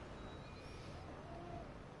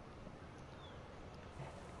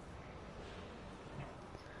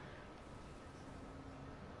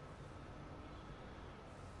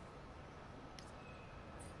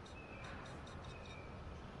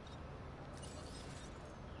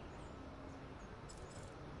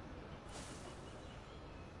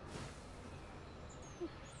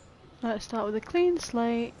 Let's start with a clean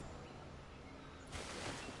slate.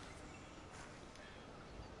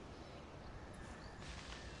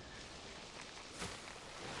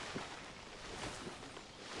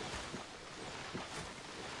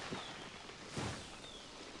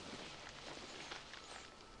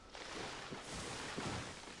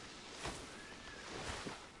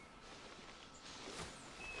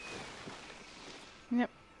 Yep,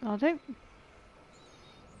 I'll do.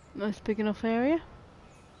 Nice big enough area.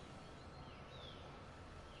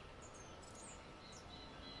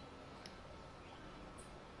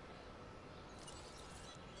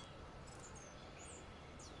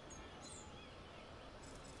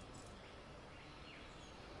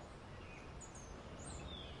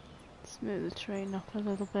 Smooth the terrain up a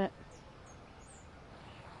little bit.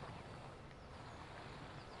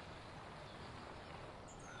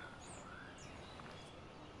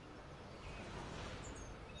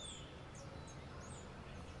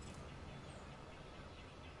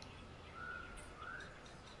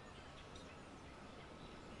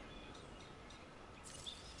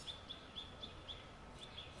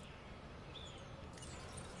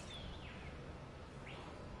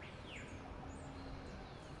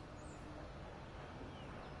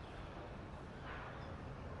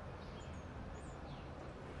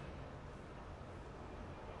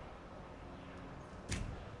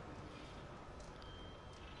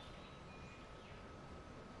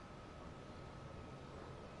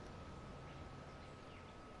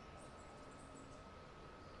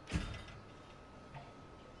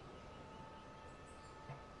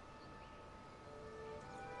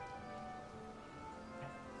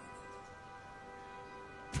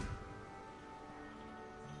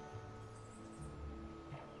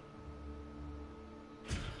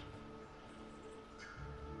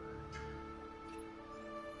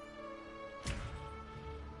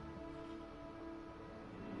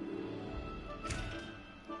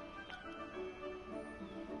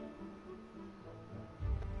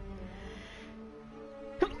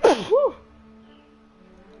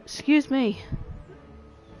 Excuse me.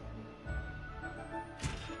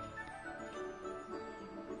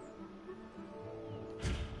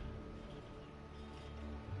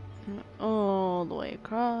 All the way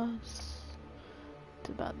across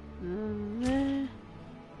to about there.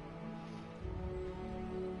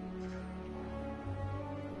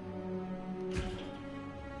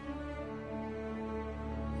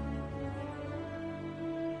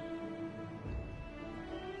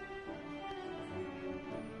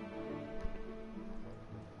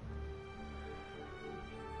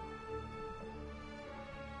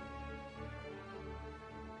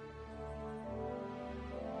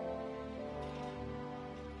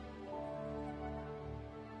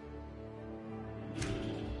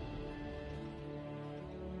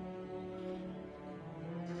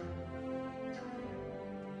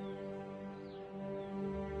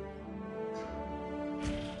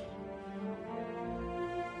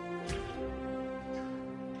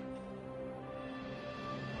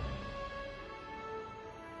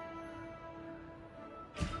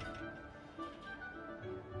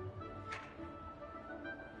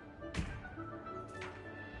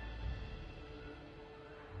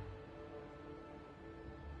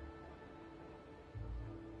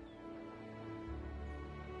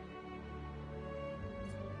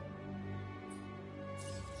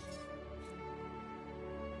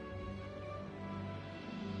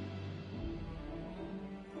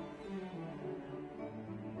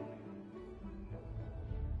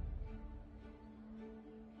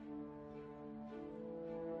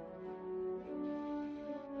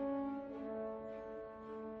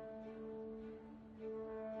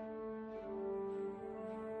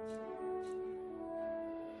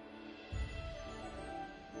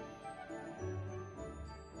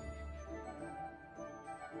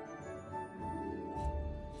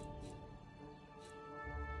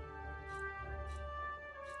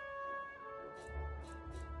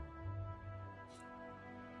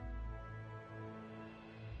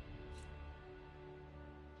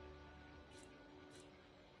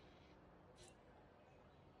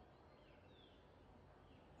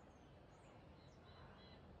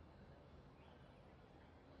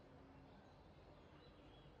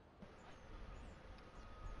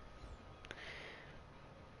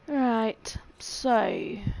 Right,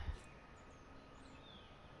 so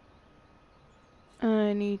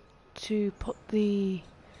I need to put the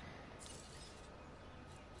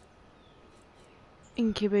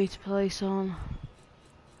incubator place on.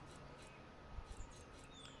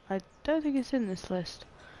 I don't think it's in this list.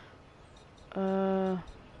 I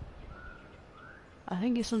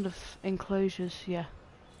think it's under enclosures, yeah.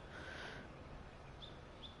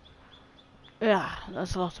 Yeah,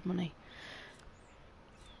 that's a lot of money.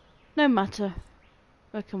 No matter,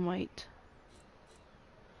 I can wait.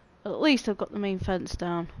 At least I've got the main fence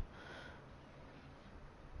down.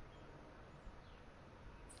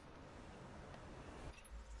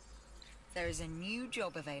 There is a new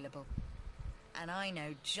job available, and I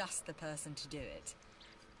know just the person to do it.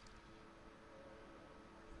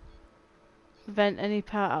 Prevent any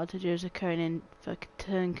power outages occurring for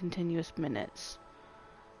 10 continuous minutes.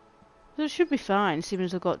 So it should be fine, seeing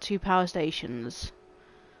as I've got 2 power stations.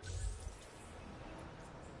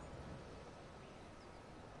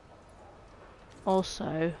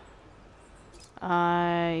 Also,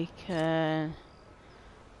 I can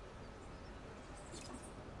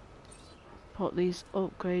put these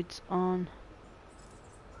upgrades on.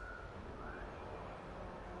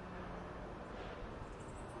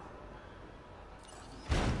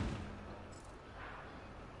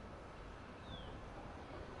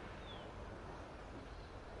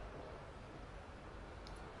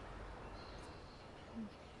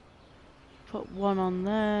 Put one on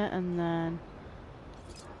there and then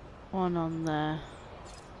one on there.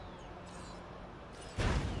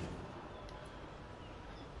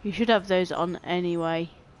 You should have those on anyway,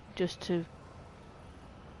 just to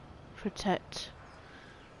protect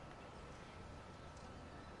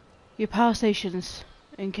your power stations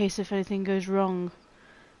in case if anything goes wrong.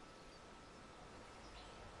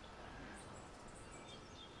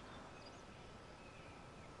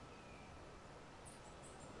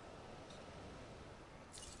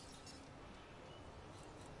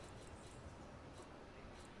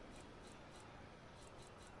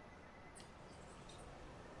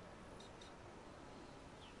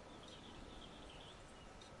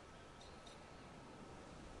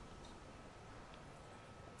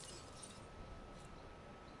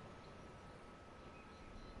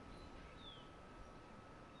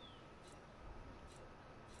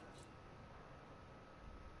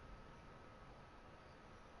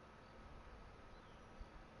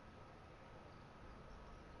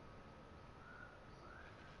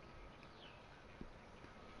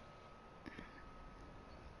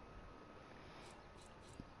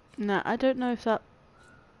 Now, I don't know if that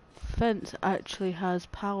fence actually has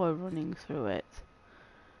power running through it.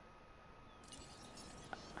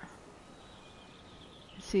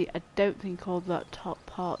 See, I don't think all that top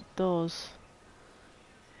part does.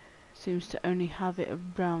 Seems to only have it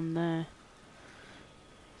around there.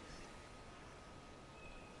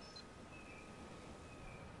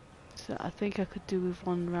 So I think I could do with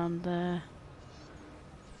one around there.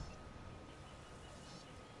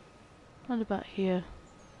 Round about here.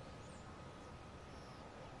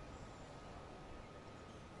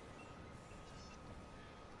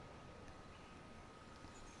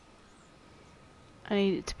 I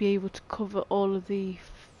need it to be able to cover all of the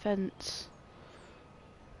fence.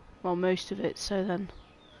 Well, most of it, so then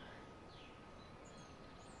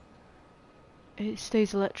it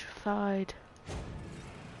stays electrified.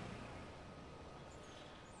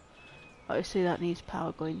 Obviously that needs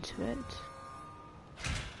power going to it.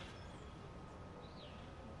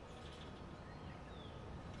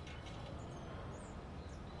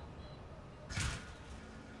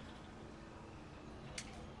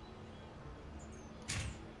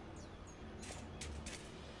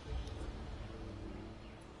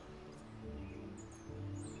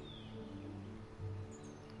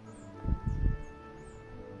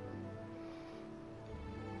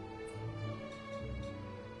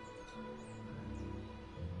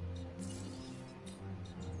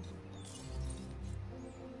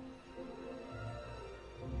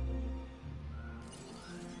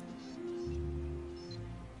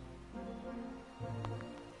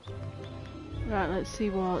 Right, let's see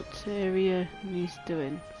what area needs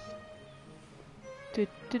doing.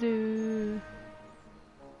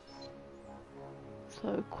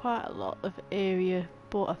 So quite a lot of area,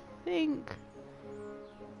 but I think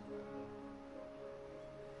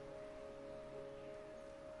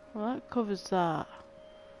well, that covers that.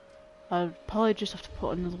 I'll probably just have to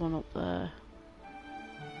put another one up there.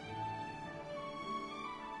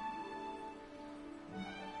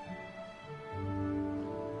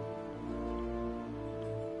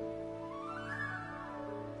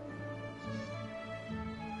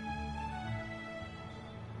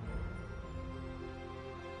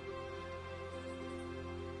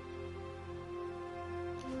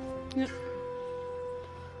 Yep.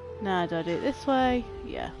 Now do I do it this way?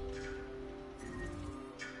 Yeah.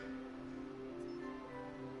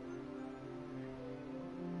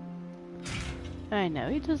 I know,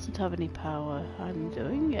 he doesn't have any power. I'm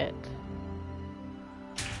doing it.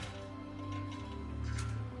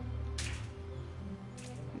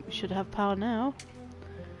 We should have power now.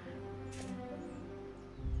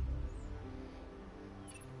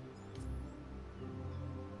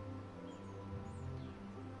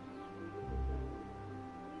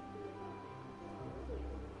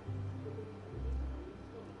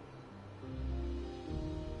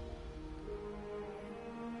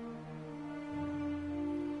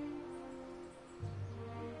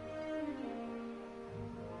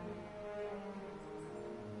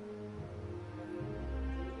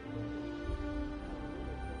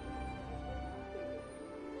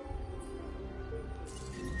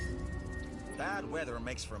 Bad weather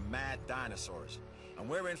makes for mad dinosaurs, and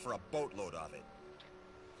we're in for a boatload of it.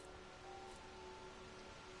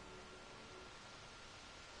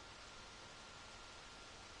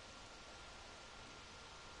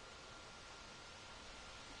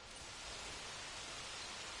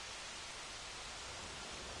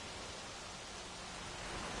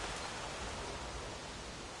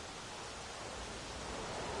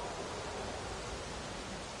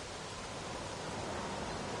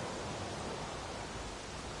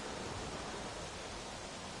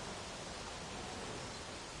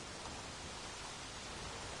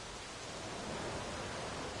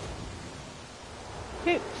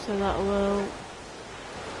 Okay, so that will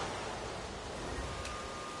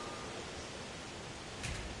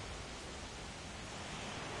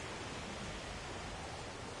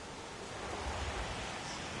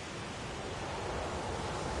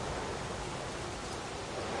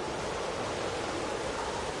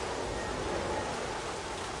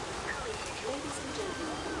Ladies and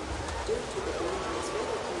gentlemen, due to the dangerous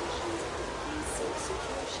weather conditions, please seek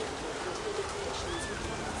secure shelter until the conditions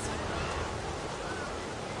recover.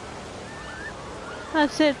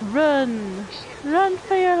 That's it, run! Run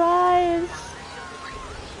for your lives!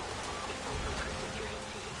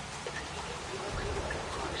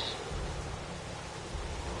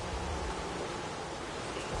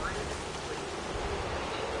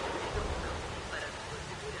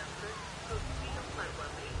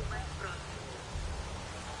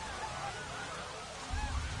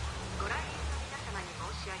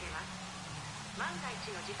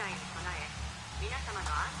 皆様の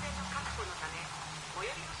安全の確保のため最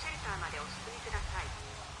寄りのシェルターまでお進みください。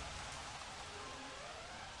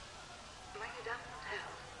 Meine Damen und Herren,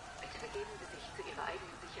 bitte begeben Sie sich zu Ihrer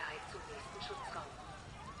eigenen Sicherheit zum nächsten Schutzraum.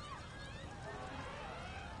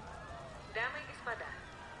 Дамы и господа,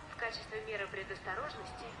 в качестве меры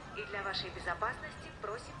предосторожности и для вашей безопасности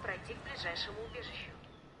просим пройти к ближайшему убежищу.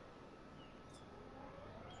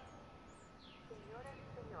 Señoras y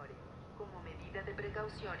señores, como medida de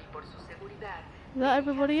precaución y por su seguridad, Is that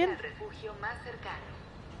everybody in? el refugio más cercano.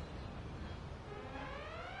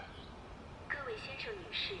 各位先生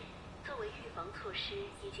女士，作为预防措施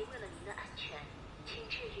以及为了您的安全，请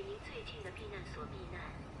至与您最近的避难所避难。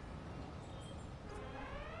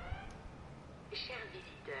Chers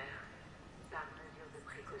visiteurs, par mesure de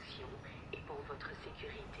précaution et pour votre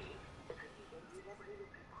sécurité, veuillez gagner l'abri le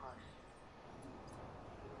plus proche.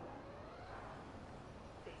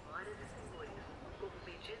 Senhoras e senhores, como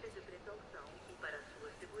medida de precaução e para sua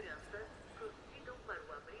segurança, prossigam para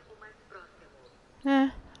o abrigo mais próximo.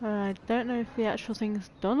 Yeah, I don't know if the actual thing's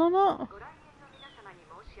done or not. ご来園の皆様に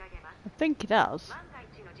申し上げます。 I think it has. 万が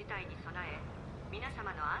一の事態に備え、皆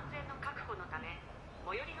様の安全の確保のため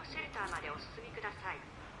最寄りのシェルターまでお進みください。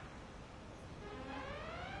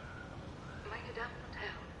 Meine Damen und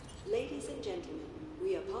Herren, Ladies and gentlemen,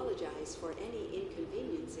 we apologize for any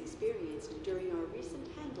inconvenience experienced during our recent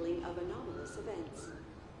handling of anomalous events.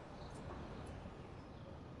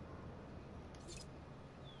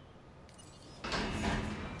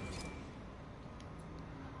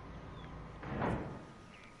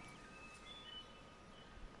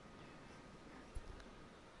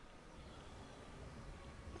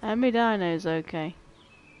 Every dino's okay.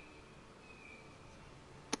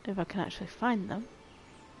 If I can actually find them.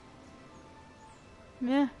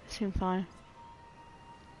 Yeah, they seem fine.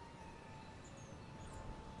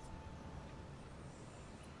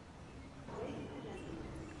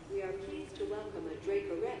 We are pleased to welcome a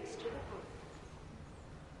Dracorex to the park.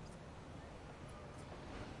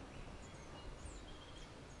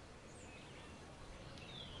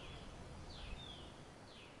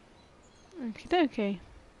 Okie dokie.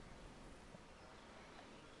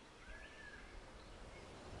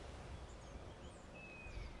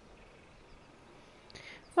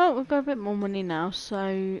 Well, we've got a bit more money now,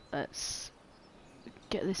 so let's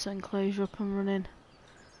get this enclosure up and running.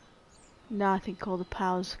 Now I think all the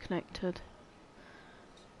power's connected.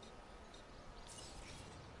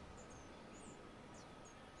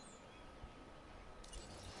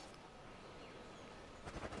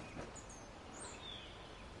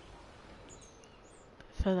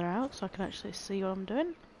 Further out so I can actually see what I'm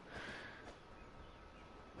doing.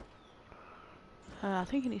 I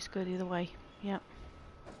think it needs to go the other way. Yep.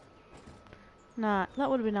 Nah, that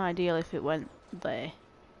would have been ideal if it went there,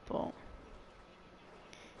 but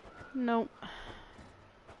nope.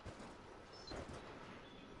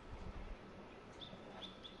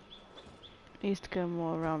 Needs to go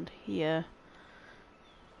more around here.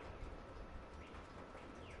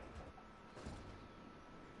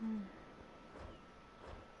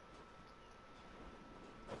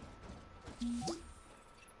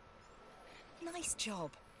 Nice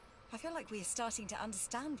job. I feel like we are starting to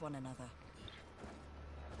understand one another.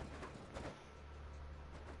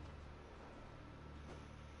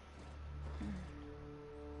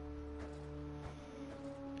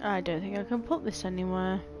 I don't think I can put this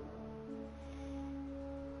anywhere.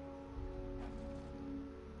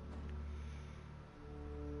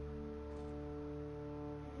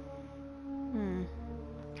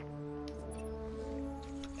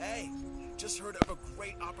 Hey, just heard of a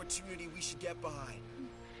great opportunity we should get behind.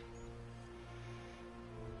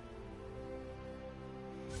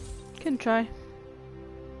 Can try.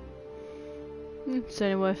 It's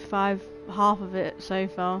only worth half of it so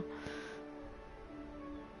far.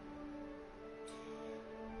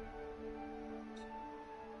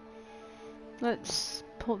 Let's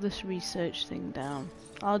put this research thing down.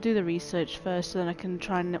 I'll do the research first, so then I can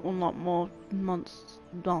try and unlock more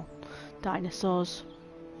dinosaurs.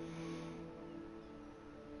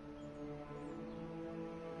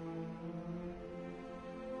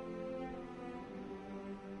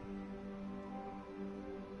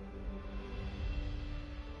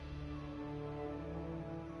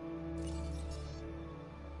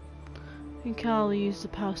 I think I'll use the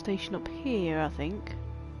power station up here, I think.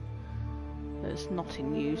 That's not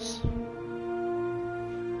in use.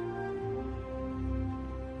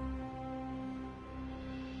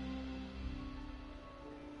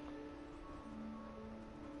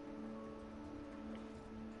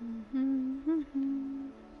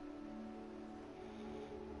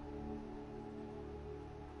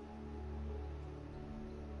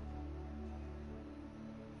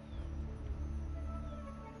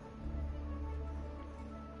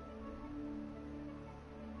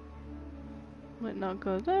 Might not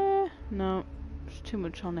go there. No, it's too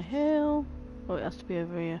much on a hill. Oh, it has to be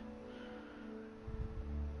over here.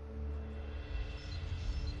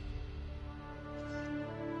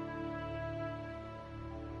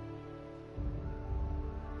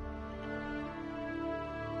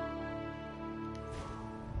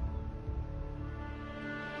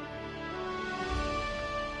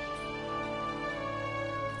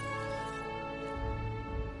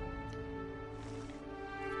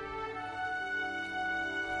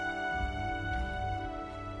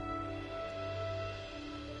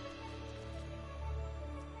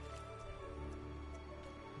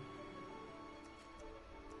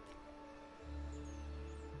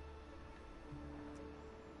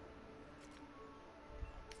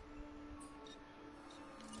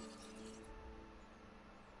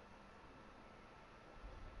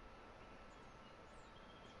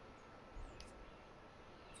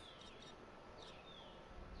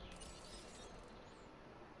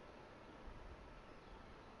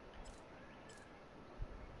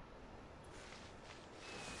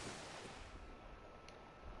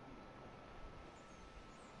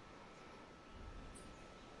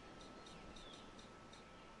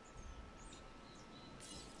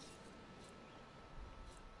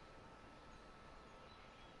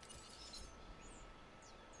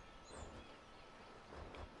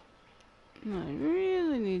 I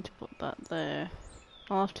really need to put that there.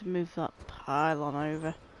 I'll have to move that pylon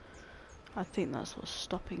over. I think that's what's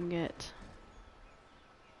stopping it.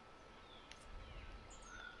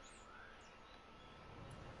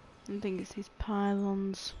 I think it's these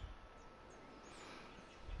pylons.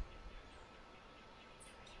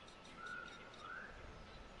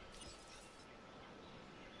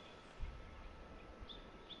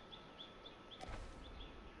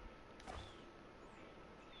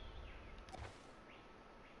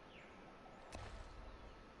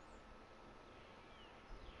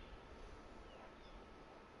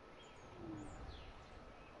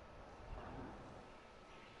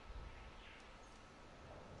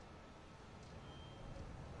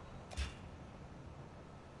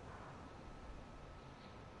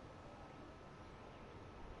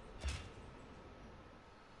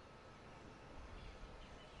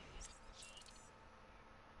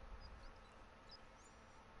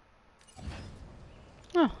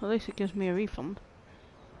 Oh, at least it gives me a refund.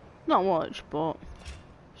 Not much, but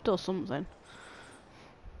still something.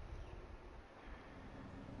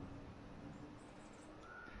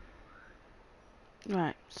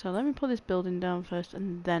 Right, so let me put this building down first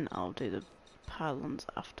and then I'll do the pylons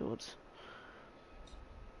afterwards.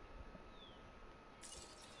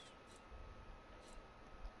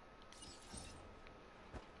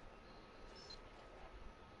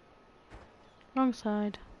 Wrong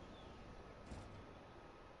side.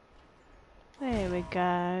 There we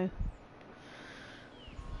go.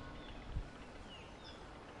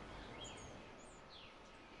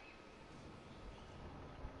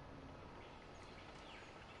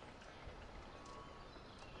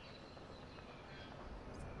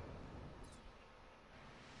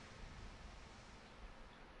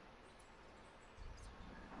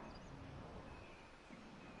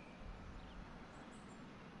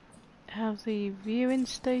 Have the viewing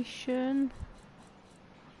station.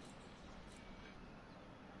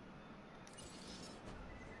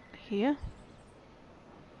 Here.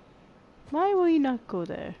 Why will you not go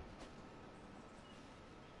there?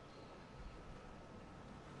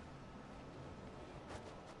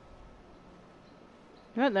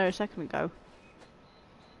 You went there a second ago.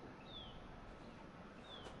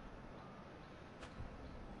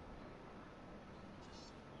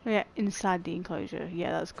 Yeah, inside the enclosure.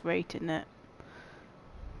 Yeah, that's great, isn't it?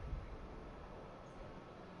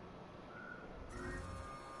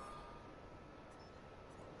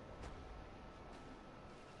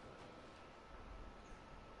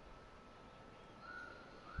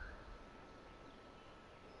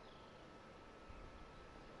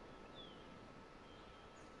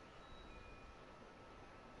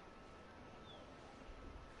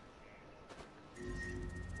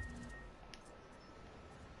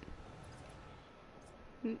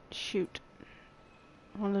 Shoot.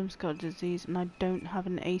 One of them's got a disease and I don't have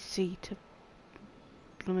an AC to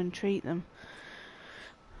blooming treat them.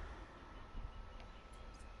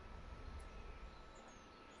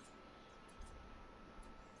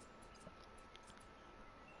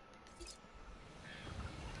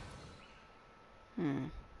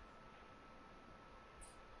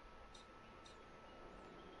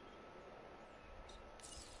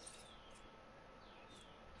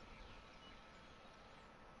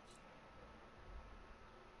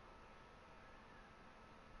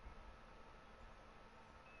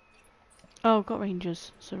 Oh, I've got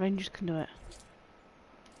rangers, so rangers can do it.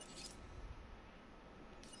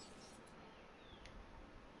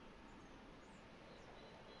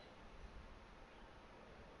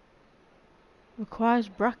 Requires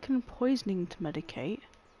bracken poisoning to medicate.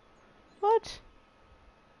 What?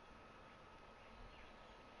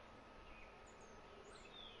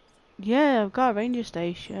 Yeah, I've got a ranger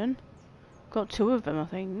station. Got 2 of them, I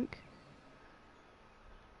think.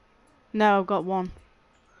 No, I've got 1.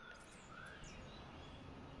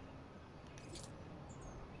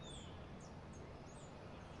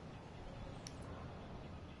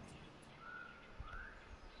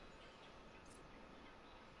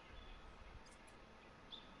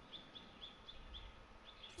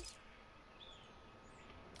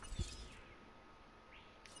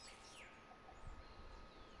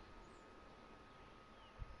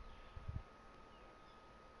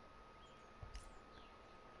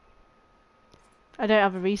 I don't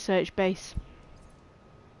have a research base.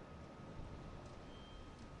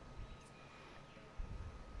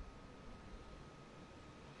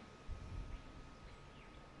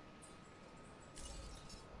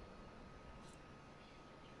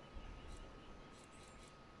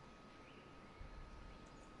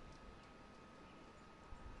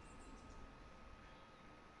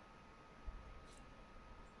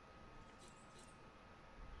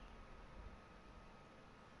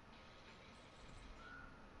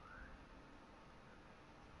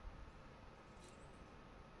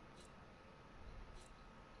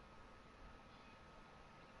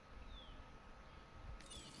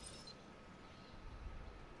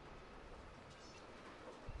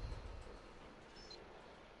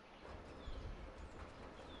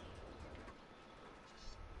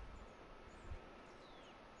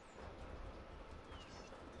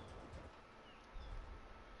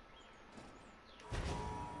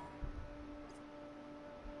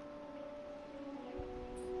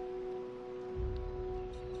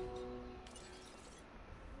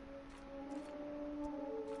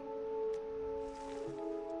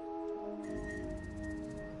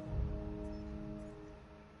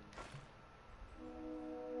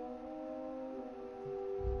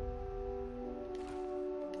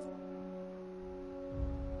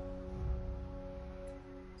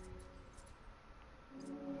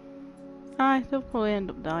 Aye, they'll probably end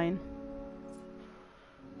up dying.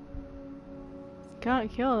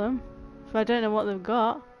 Can't kill them. If I don't know what they've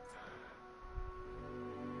got.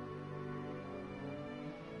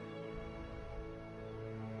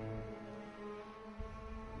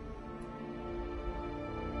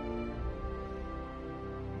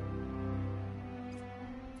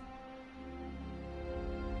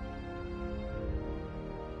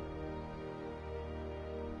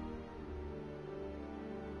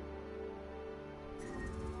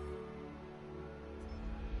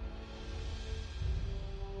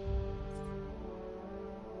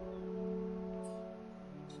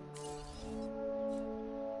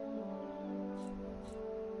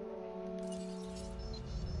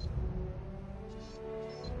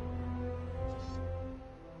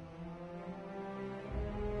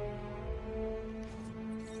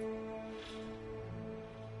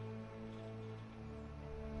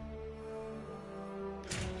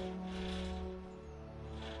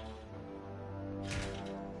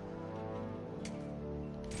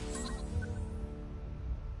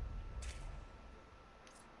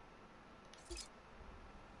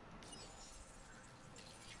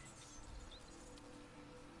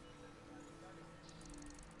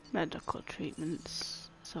 Medical treatments.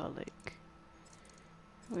 So like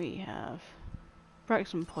we have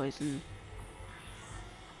Braxton poison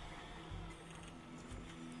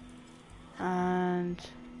and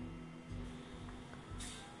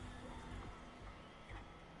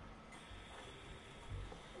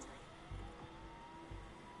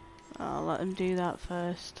I'll let them do that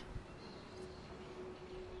first.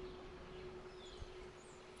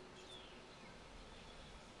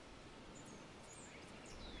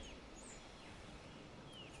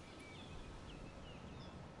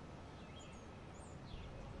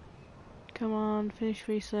 Come on, finish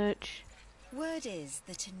research. Word is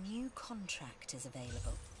that a new contract is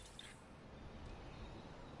available.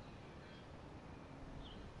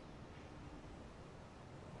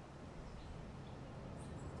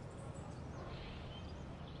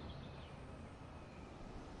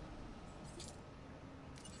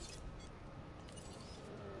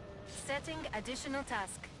 Setting additional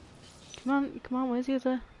task. Come on, where's the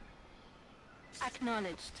other?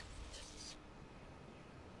 Acknowledged.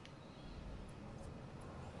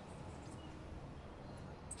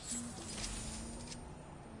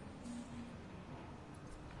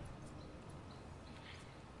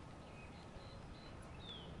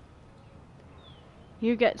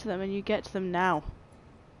 You get to them, and you get to them now.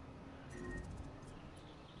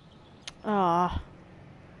 Ah,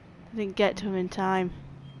 I didn't get to him in time.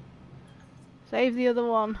 Save the other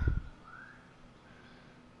one.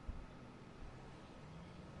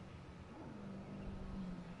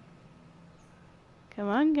 Come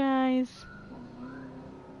on, guys.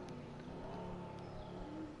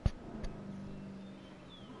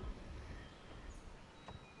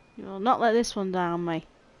 You will not let this one down me.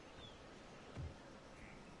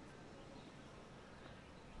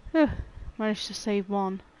 Whew, managed to save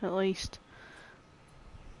one, at least.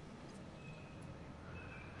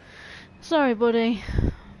 Sorry, buddy.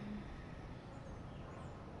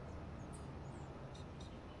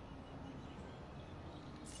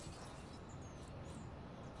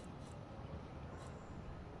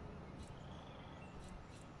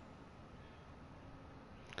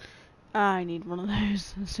 I need one of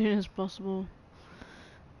those as soon as possible.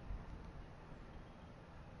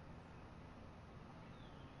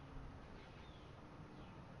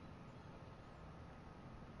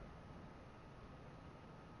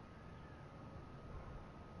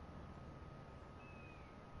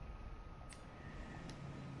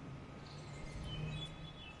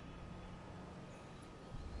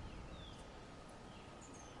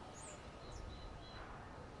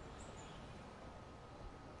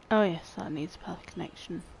 Oh yes, that needs a path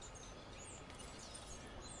connection.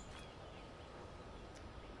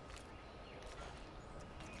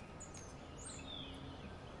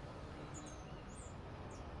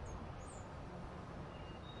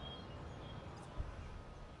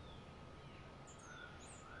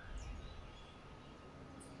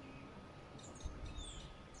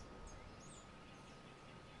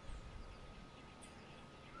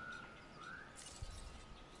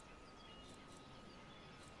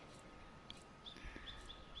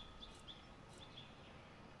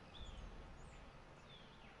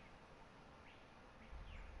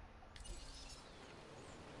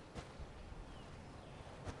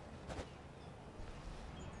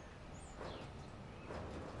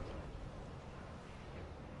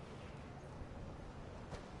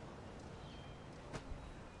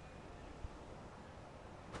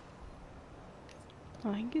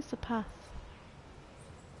 I think it's the path.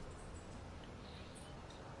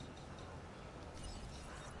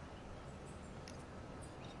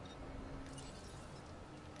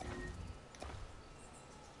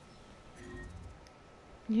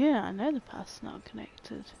 Yeah, I know the path's not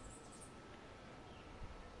connected.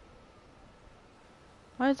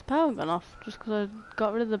 Why has the power gone off? Just because I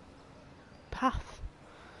got rid of the path.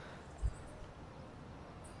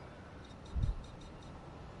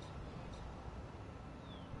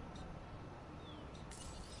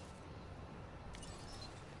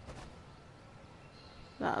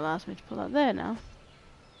 That allows me to put that there now.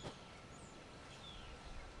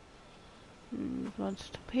 Do I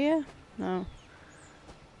just up here? No.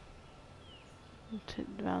 Put it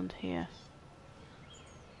around here.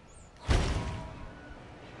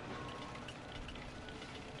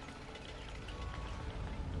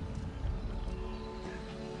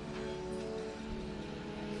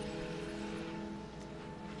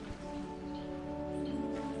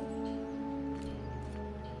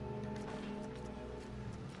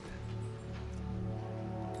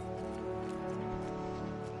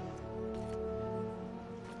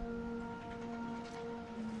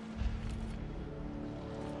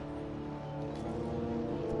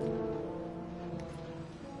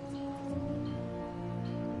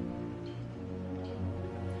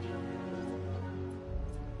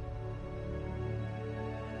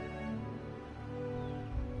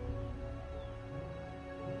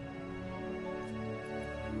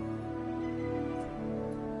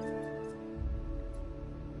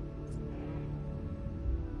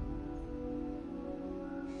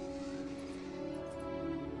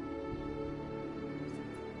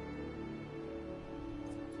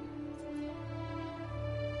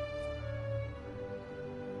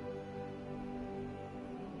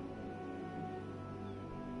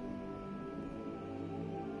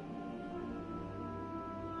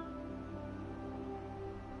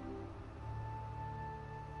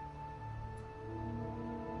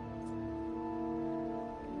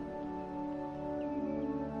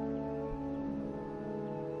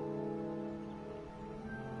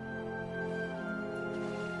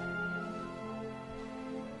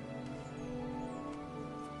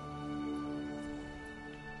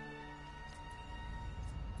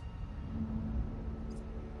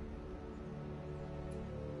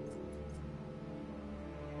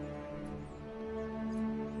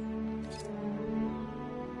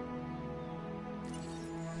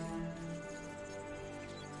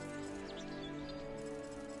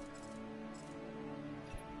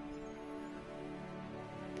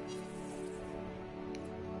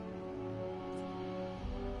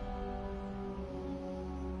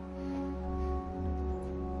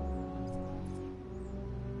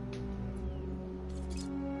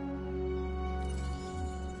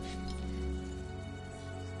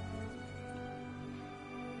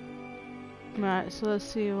 Right, so let's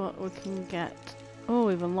see what we can get. Oh,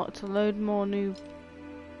 we've unlocked a load more new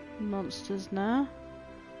monsters now.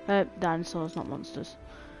 Dinosaurs, not monsters.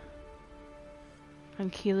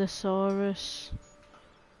 Ankylosaurus.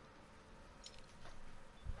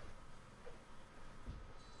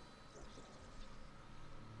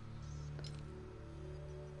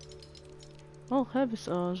 Oh,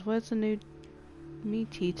 herbivores. Where's the new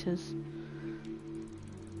meat eaters?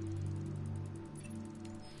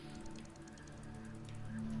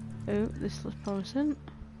 Oh, this looks promising.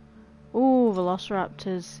 Oh,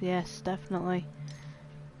 velociraptors. Yes, definitely.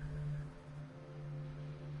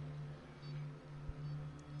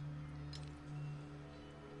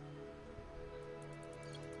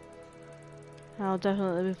 I'll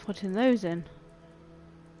definitely be putting those in.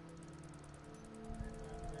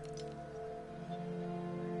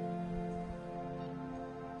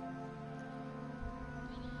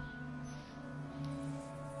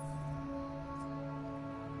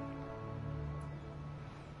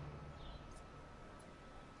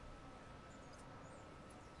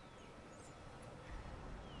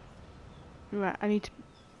 Right, I need to...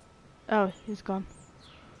 Oh, he's gone.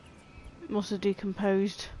 Must have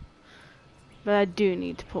decomposed. But I do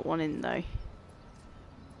need to put one in though.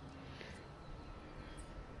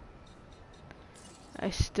 I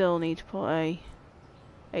still need to put a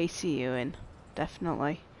ACU in.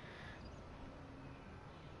 Definitely.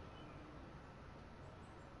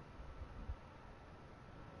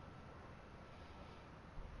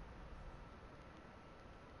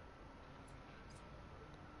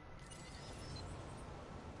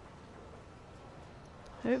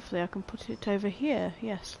 Hopefully I can put it over here.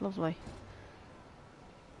 Yes, lovely.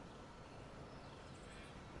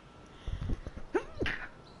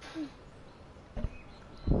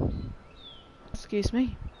 Excuse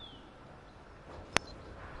me.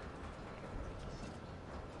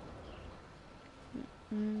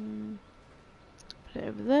 Put it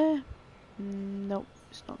over there. Nope,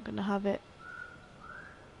 it's not going to have it.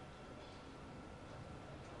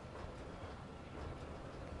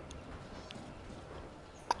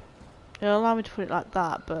 It'll allow me to put it like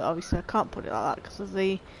that, but obviously I can't put it like that because of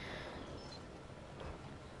the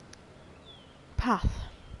path.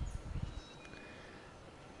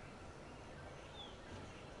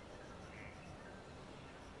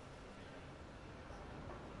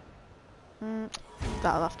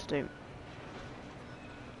 That'll have to do.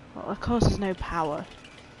 Well, of course there's no power.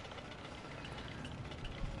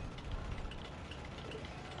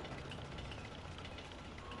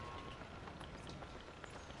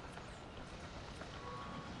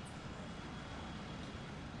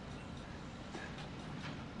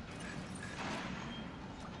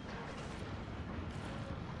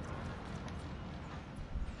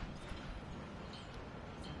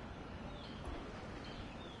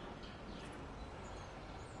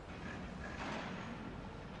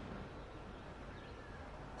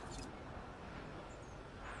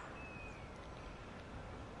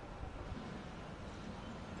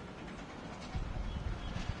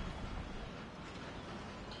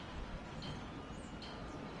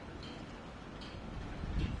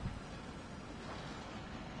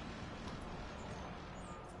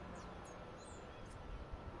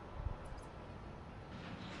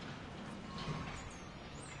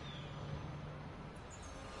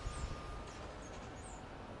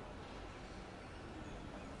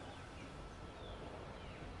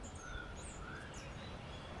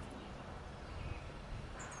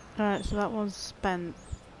 Alright, so that one's spent.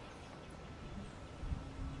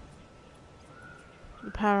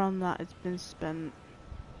 The power on that has been spent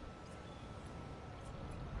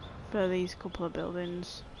for these couple of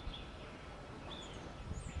buildings.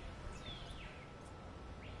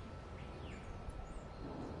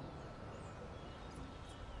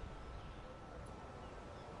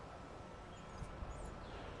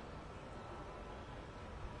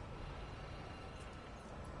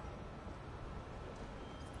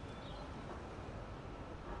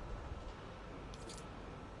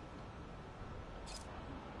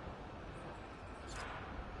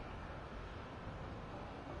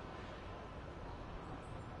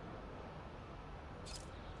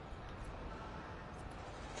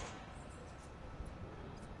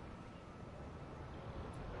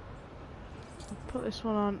 Put this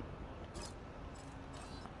one on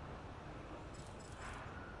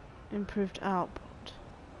improved output.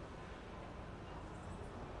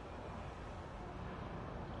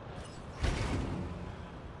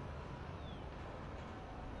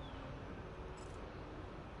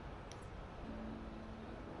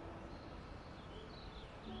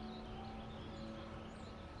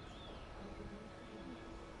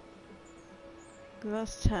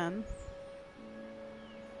 That's 10.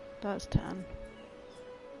 That's 10.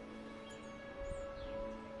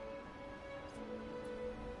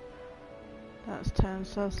 That's 10,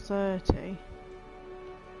 so that's 30.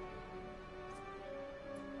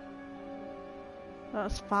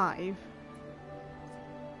 That's 5.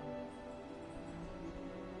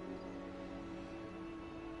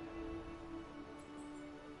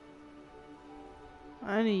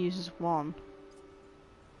 I only uses 1.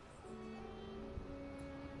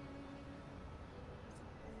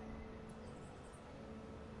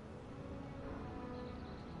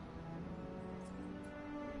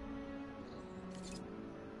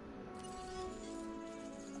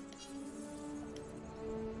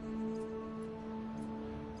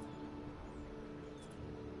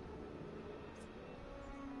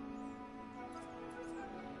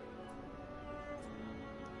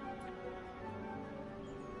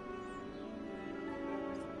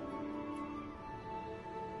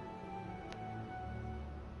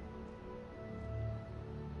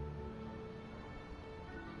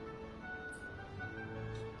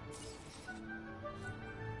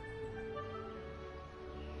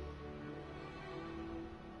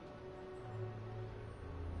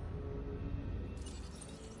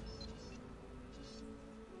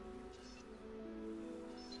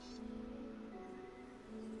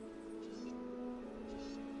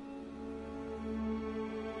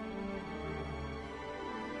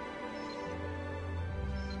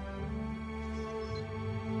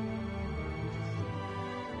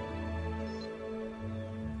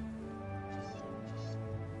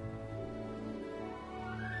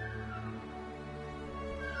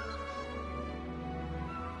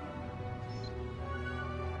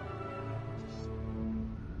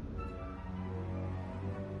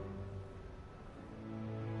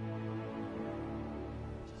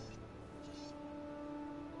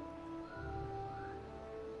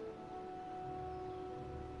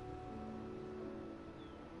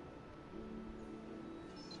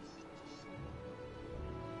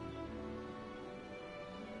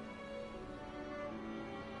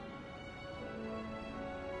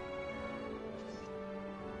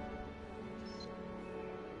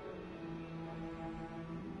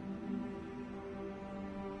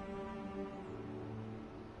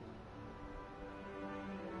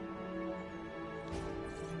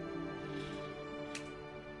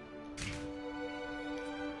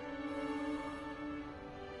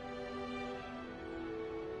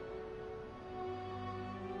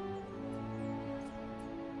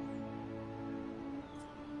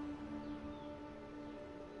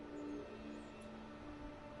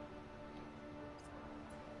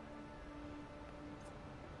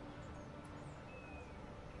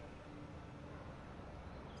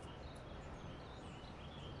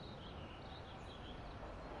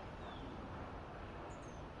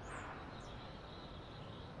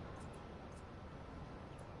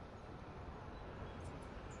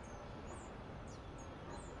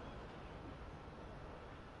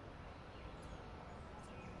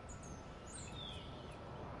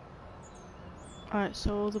 Alright,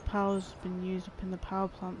 so all the power's been used up in the power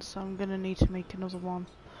plant, so I'm gonna need to make another one.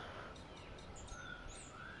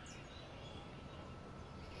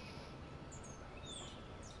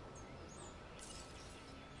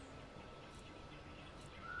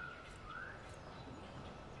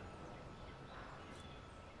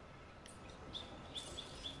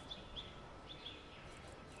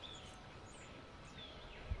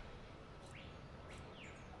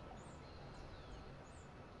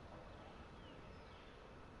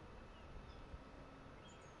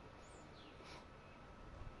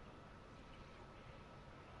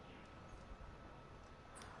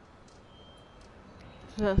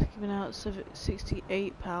 So that's giving out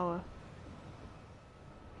 68 power.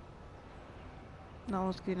 That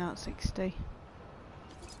one's giving out 60.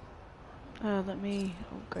 Let me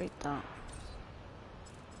upgrade that.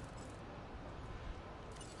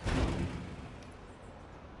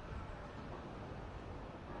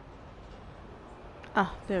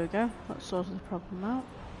 Ah, there we go. That sorted the problem out.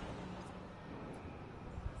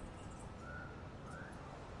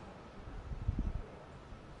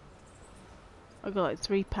 I've got like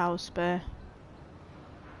 3 power spare.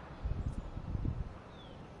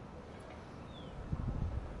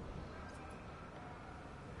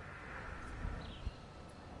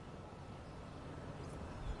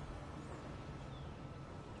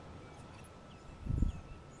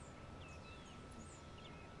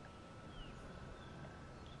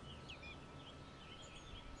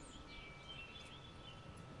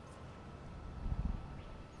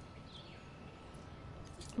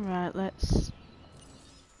 Right, let's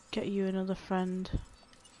get you another friend.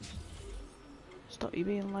 Stop you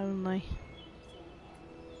being lonely.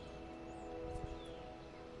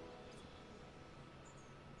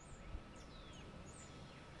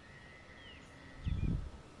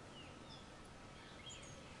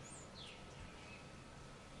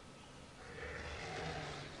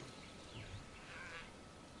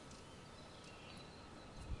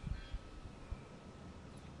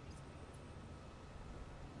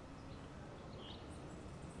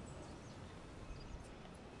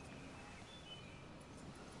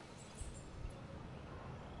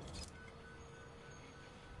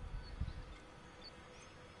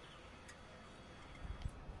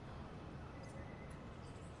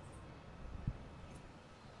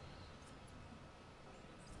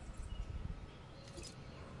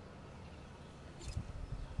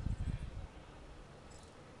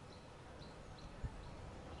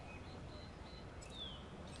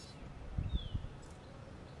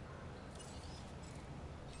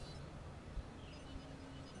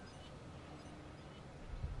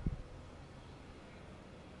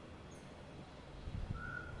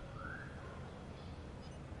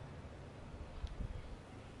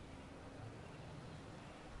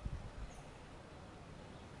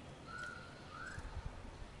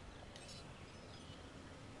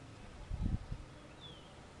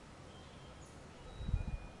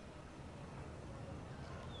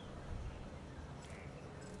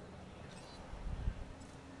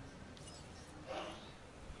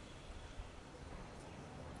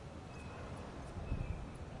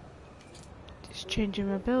 Just changing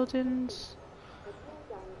my buildings.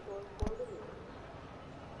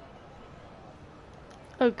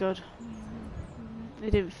 Oh good. It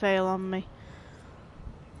didn't fail on me.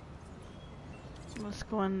 Let's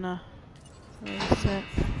go on reset.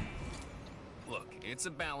 Look, it's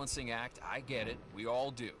a balancing act, I get it, we all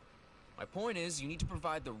do. My point is, you need to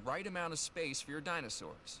provide the right amount of space for your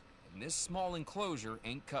dinosaurs. And this small enclosure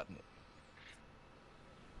ain't cutting it.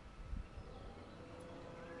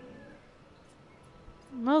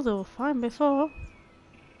 Well, they were fine before.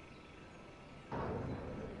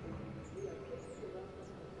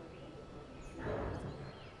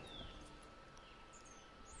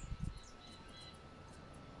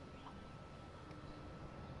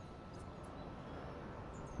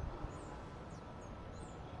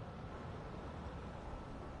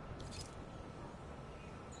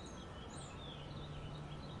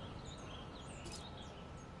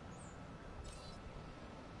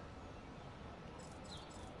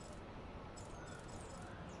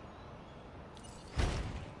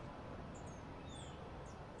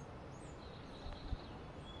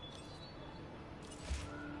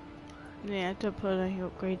 Yeah, don't put any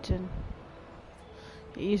upgrades in.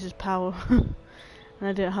 It uses power, and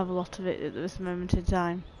I don't have a lot of it at this moment in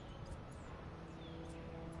time.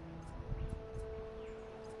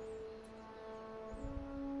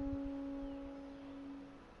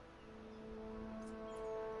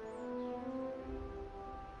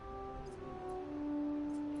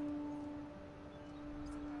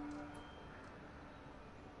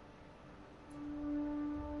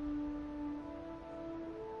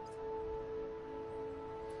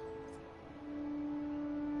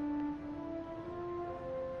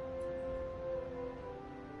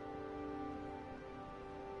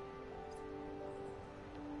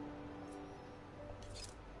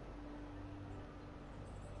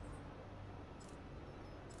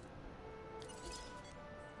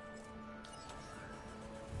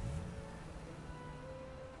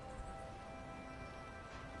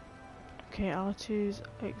 Okay, R2's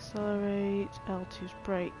accelerate, L2's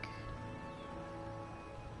brake.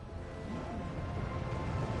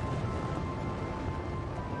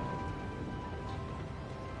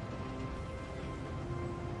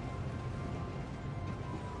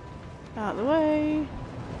 Out of the way.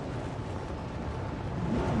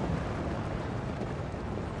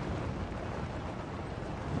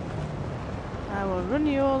 I will run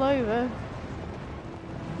you all over.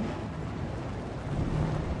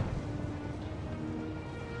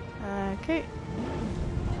 Okay.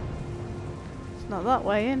 It's not that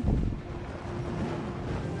way in.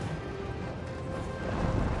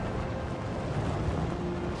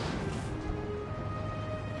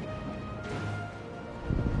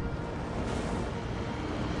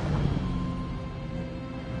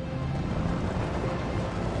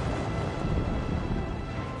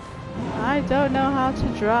 I don't know how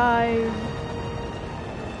to drive.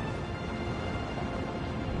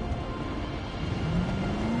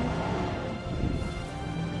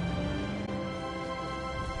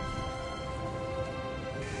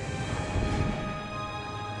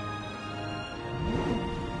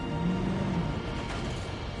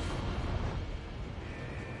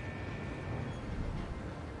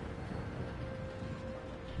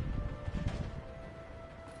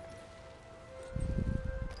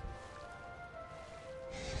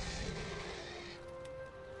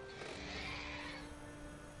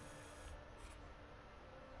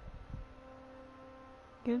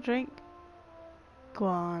 Get a drink. Go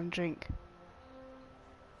on, drink.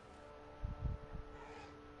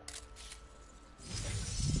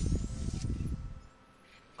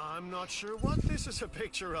 I'm not sure what this is a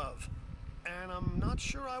picture of. And I'm not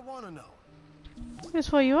sure I want to know.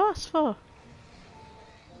 That's what you asked for.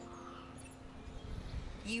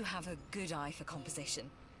 You have a good eye for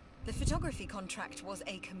composition. The photography contract was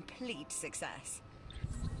a complete success.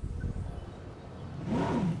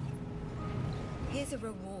 Here's a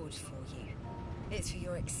reward for you. It's for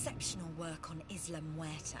your exceptional work on Isla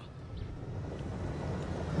Muerta.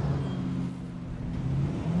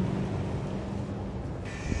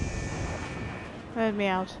 Heard me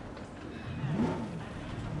out.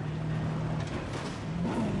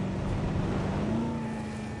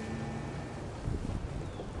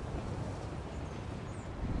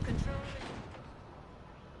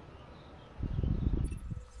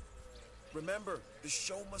 Remember, the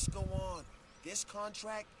show must go on. This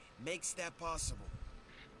contract makes that possible.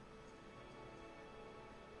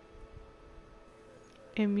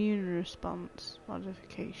 Immune response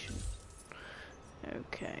modification.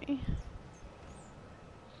 Okay.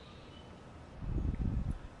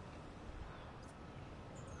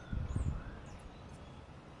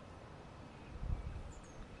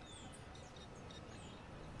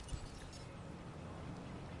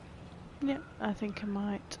 Yeah, I think I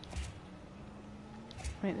might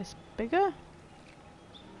make this bigger.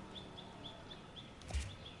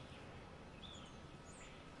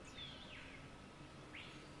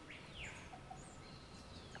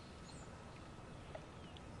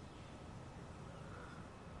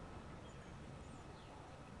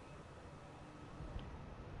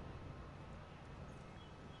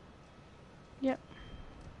 Yep,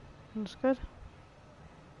 looks good.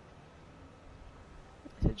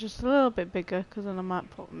 Is it just a little bit bigger? Because then I might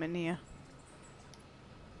put them in here.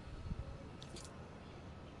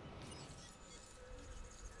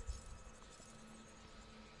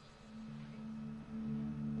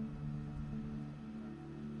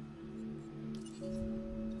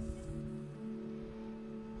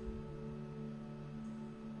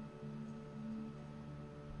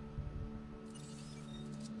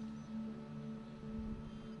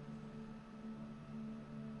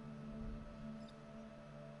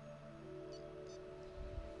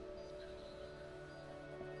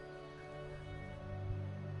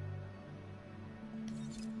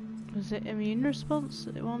 Was it immune response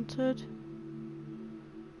that it wanted?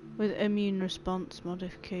 With immune response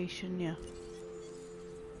modification, yeah.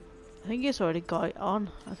 I think it's already got it on.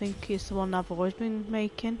 I think it's the one I've always been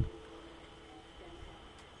making.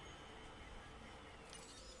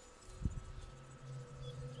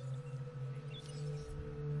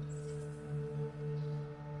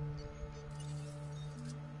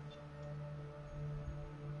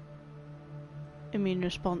 Immune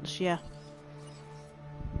response, yeah.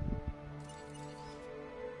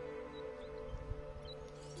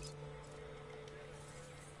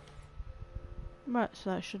 Right, so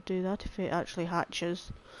that should do that if it actually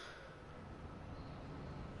hatches.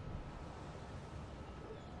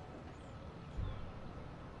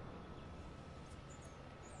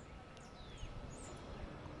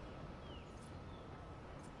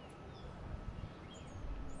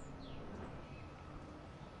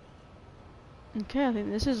 Okay, I think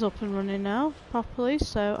this is up and running now properly,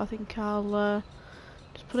 so I think I'll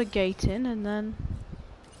just put a gate in and then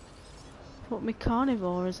put my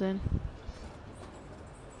carnivores in.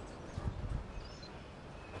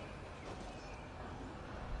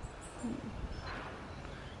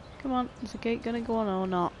 Come on, is the gate gonna go on or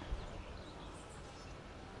not?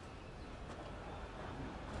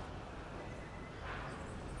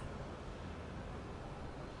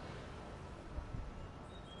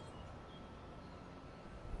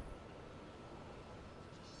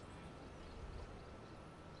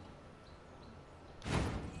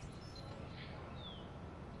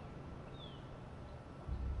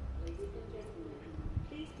 Ladies and gentlemen,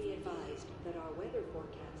 please be advised that our weather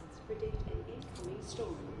forecasts predict an incoming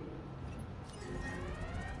storm.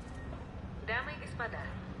 Дамы и господа,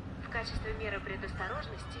 в качестве меры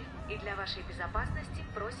предосторожности и для вашей безопасности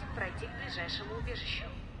просим пройти к ближайшему убежищу.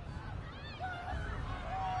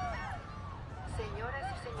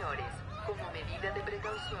 Señoras y señores, como medida de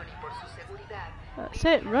precaución y por su seguridad, That's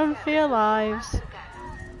it, run for your lives.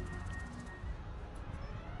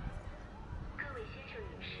 各位先生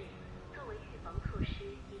女士，作为预防措施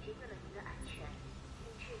以及为了您的安全，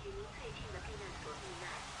请确定您最近的避难所避难。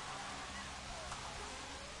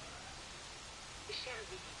Chers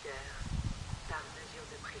visiteurs, par mesure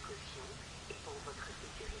de précaution et pour votre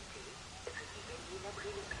sécurité, veuillez gagner l'abri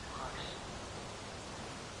le plus proche.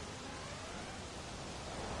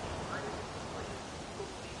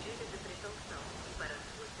 Como medida de precaução e para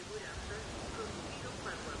sua segurança, prossigam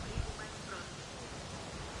para o abrigo mais próximo.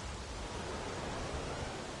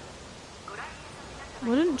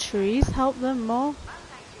 Wouldn't trees help them more?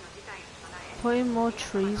 Putting more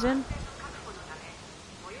trees in?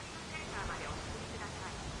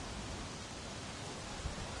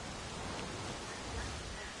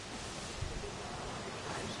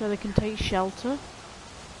 So they can take shelter.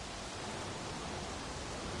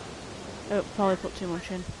 Oh, probably put too much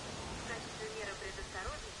in.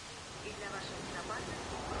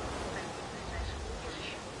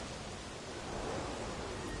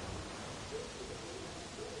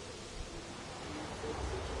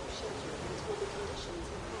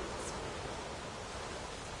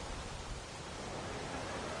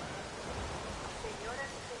 Señoras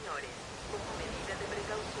y señores, como medida de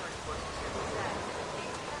precaución y por su seguridad,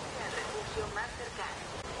 diríjanse al refugio más cercano.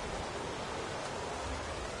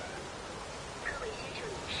 各位先生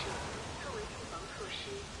女士，作为预防措施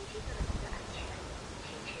以及为了您的安全，请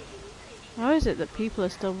确定您最近。 How is it that people are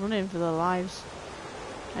still running for their lives?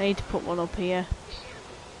 I need to put one up here.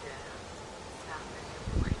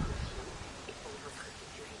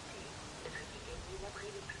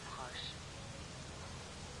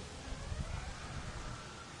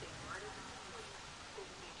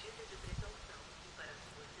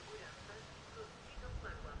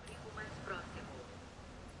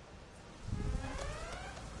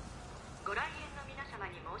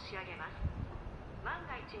 し上げます。万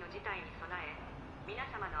が一の事態に備え、皆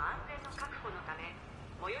様の安全の確保のため、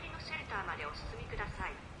最寄りのシェルターまでお進みくだ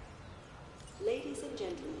さい。Ladies and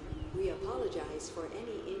gentlemen, we apologize for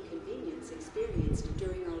any inconvenience experienced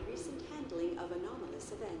during our recent handling of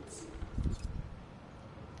anomalous events.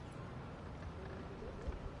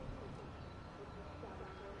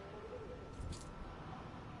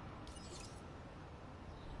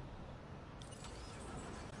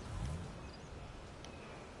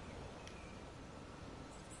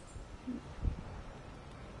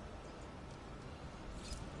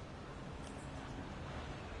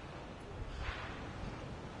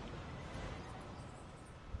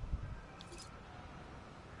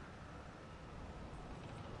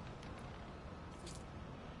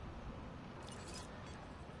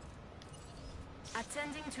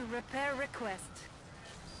 Attending to repair request.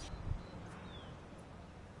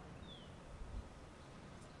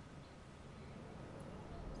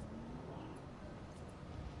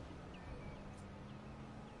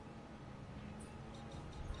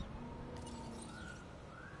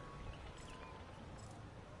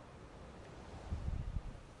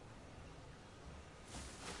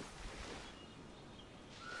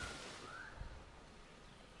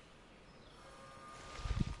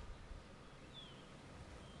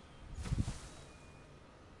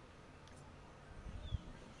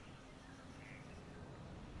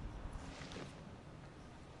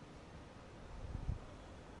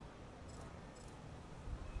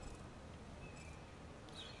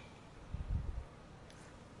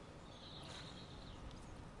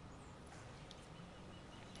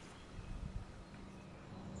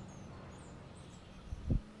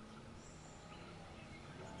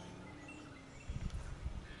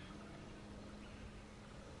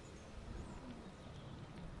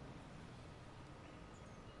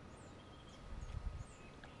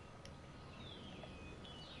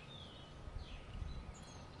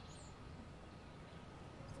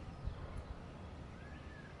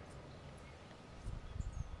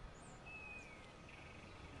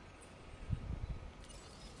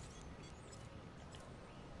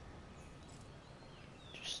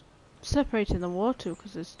 Separating the water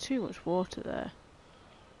because there's too much water there.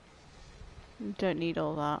 You don't need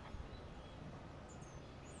all that.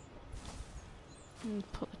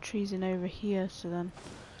 And put the trees in over here so then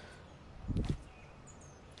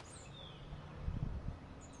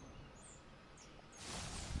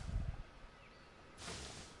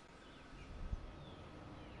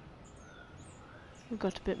we've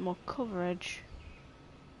got a bit more coverage.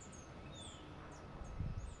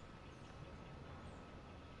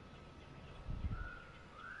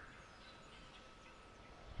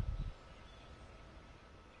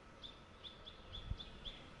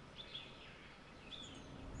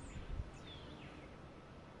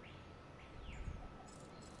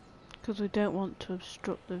 Because we don't want to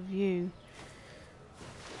obstruct the view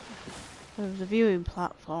of the viewing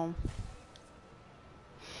platform.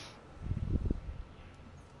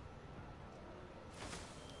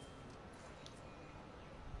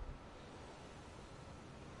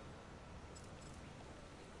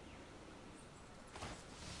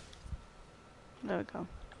 There we go.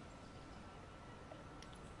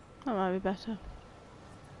 That might be better.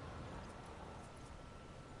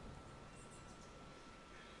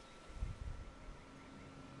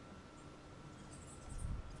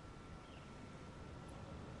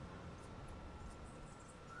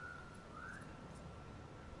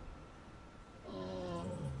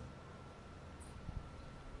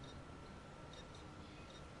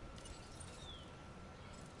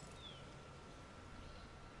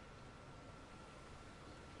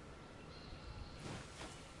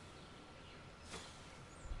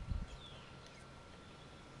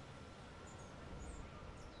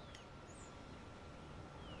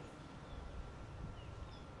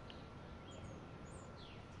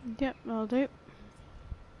 Yep, I'll do.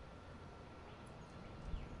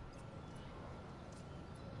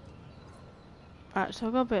 Right, so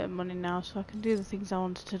I've got a bit of money now, so I can do the things I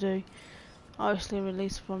wanted to do. Obviously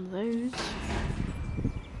release one of those.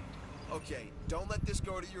 Okay, don't let this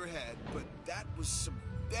go to your head, but that was some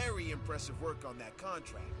very impressive work on that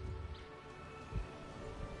contract.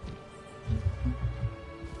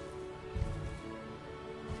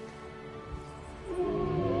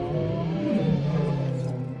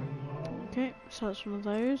 Okay, so that's one of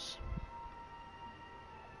those.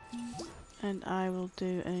 And I will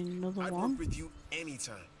do another I'd one. work with you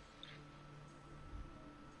anytime.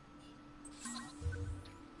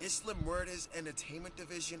 Isla Muerta's entertainment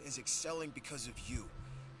division is excelling because of you.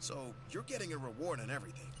 So you're getting a reward on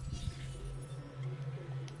everything.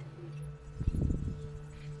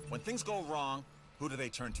 When things go wrong, who do they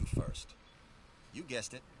turn to first? You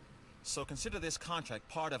guessed it. So consider this contract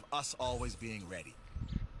part of us always being ready.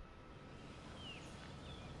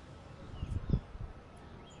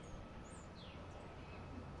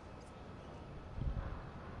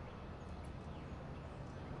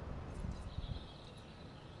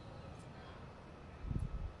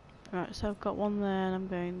 Right, so I've got one there and I'm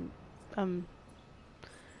going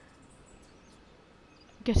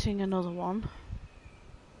getting another one.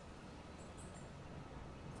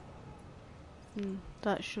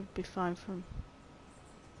 That should be fine from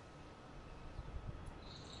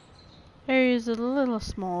area's a little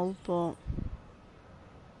small, but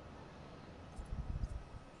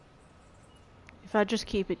if I just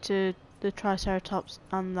keep it to the Triceratops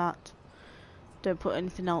and that, don't put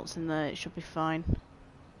anything else in there, it should be fine.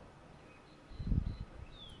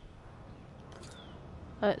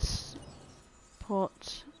 Let's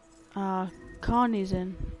put our carnies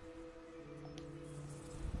in.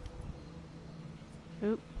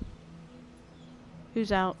 Oop.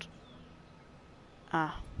 Who's out?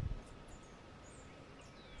 Ah.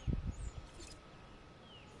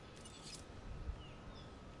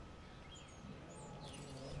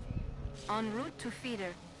 En route to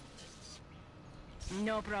feeder.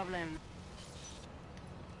 No problem.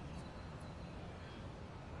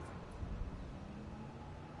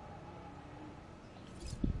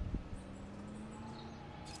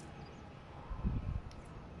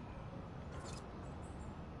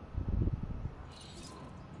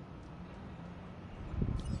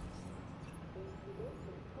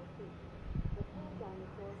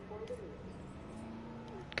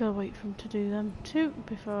 Gotta wait for him to do them too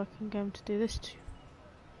before I can get him to do this too.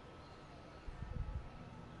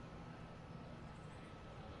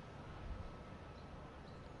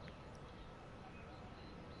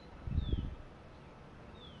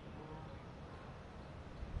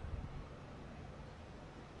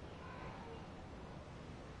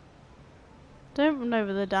 Don't run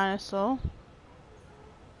over the dinosaur.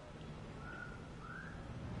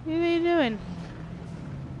 What are you doing?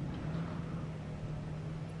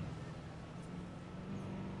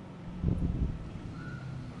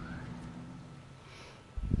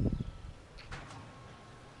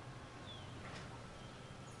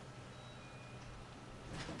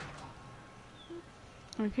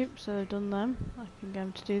 Okay, so I've done them. I can get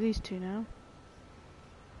him to do these two now.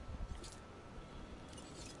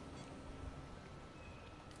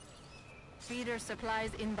 Feeder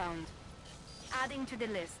supplies inbound. Adding to the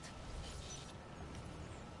list.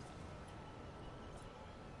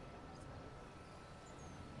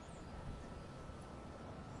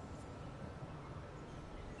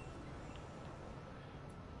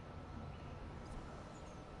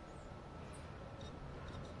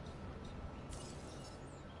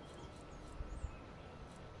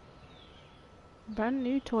 Brand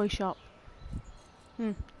new toy shop.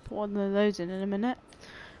 Put one of those in a minute.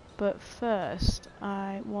 But first,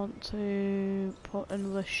 I want to put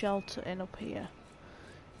another shelter in up here.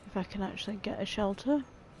 If I can actually get a shelter.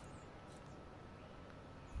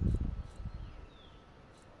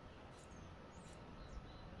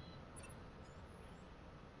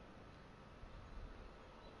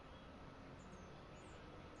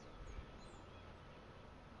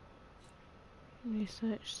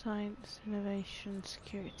 Research, science, innovation,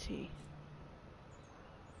 security.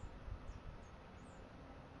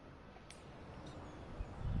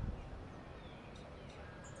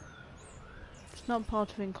 It's not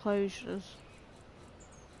part of enclosures.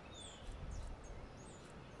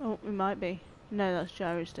 Oh, it might be. No, that's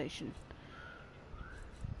gyro station.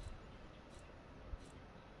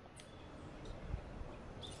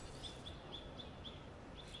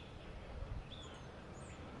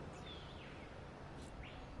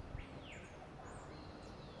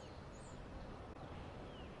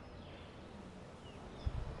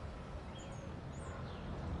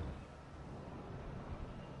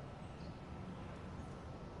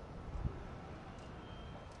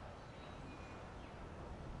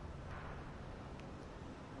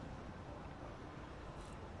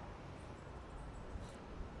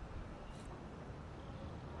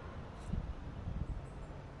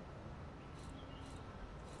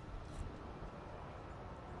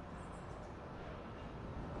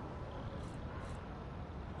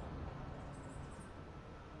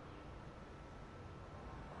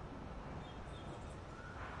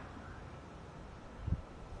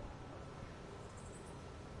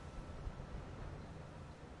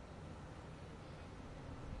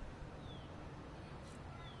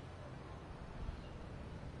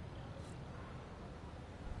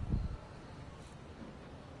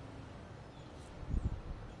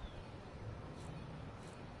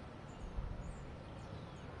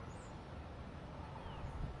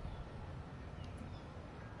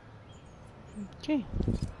 Okay.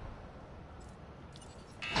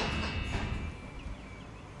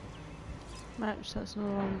 Right, so that's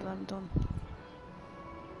another one that I'm done.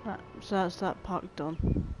 Right, so that's that park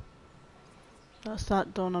done. That's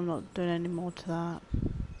that done, I'm not doing any more to that.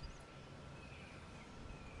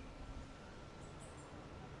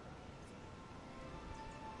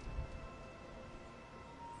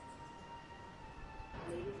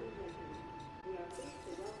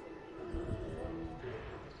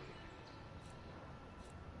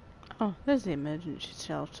 Oh, there's the emergency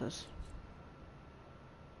shelters.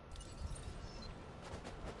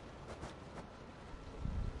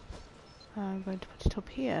 I'm going to put it up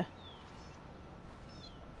here.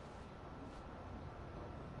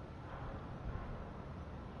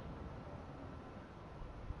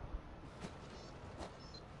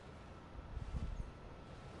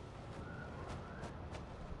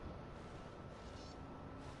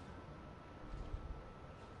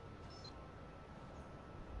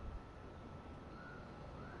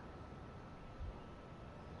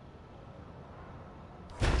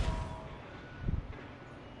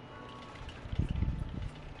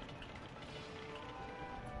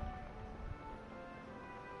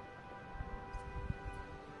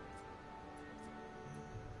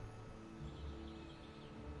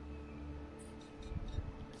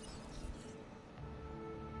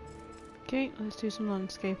 Okay, let's do some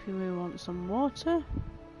landscaping. We want some water,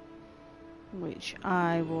 which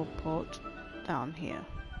I will put down here.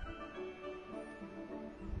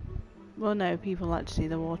 Well, no, people like to see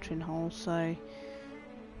the watering hole, so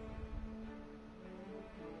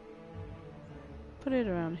put it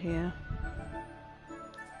around here.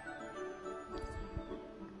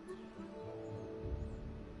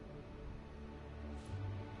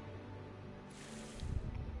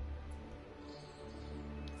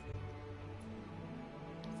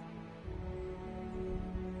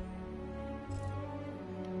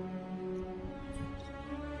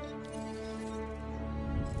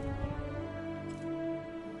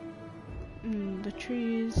 The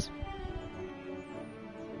trees,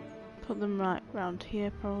 put them right round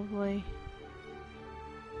here probably.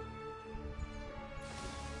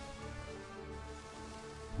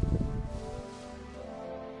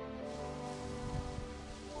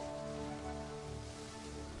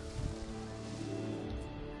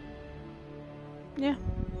 Yeah.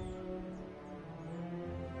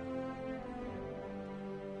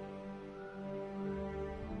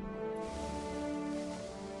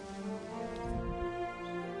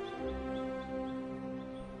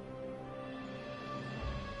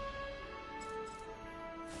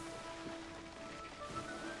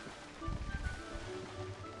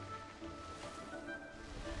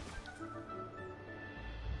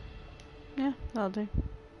 Yeah, that'll do.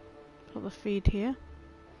 Put the feed here.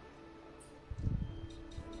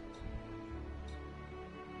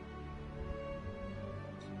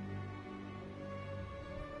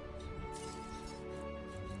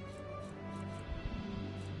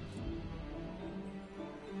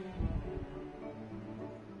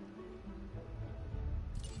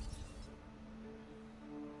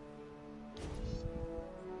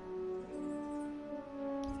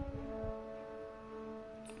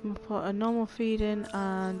 We'll put a normal feed in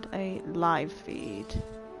and a live feed.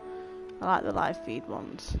 I like the live feed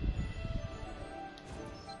ones.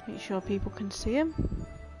 Make sure people can see them.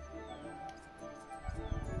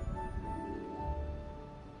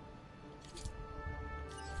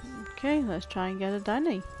 Okay, let's try and get a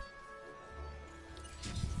Danny.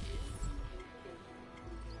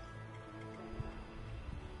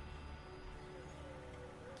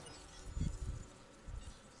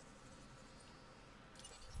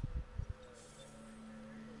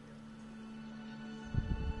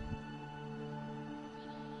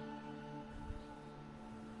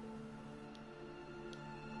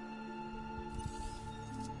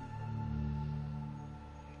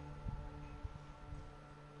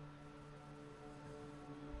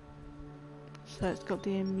 So it's got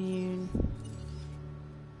the immune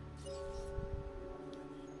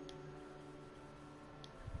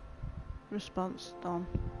response on.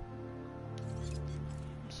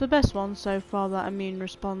 It's the best one so far, that immune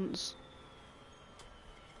response.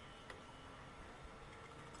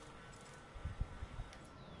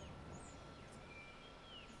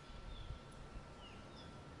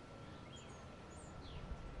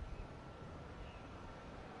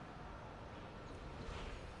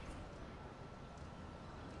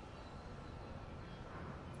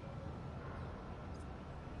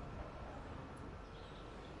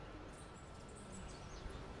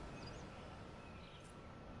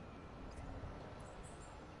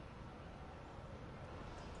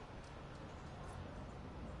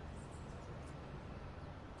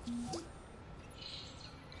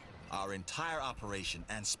 Our entire operation,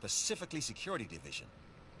 and specifically security division,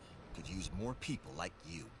 could use more people like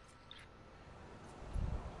you.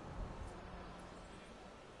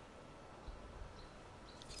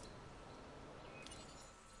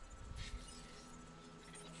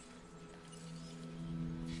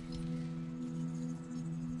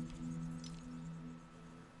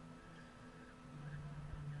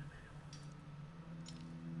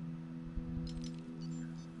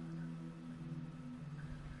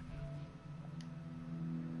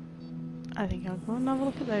 I think I'll go and have a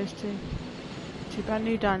look at those two. Two brand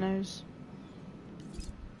new dinos.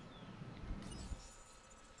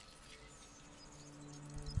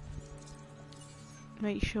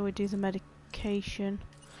 Make sure we do the medication.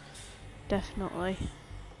 Definitely.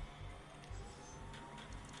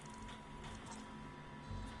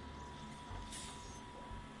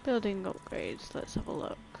 Building upgrades, let's have a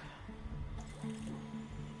look.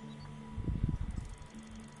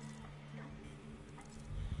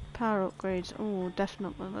 Power upgrades, oh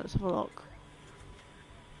definitely, let's have a look.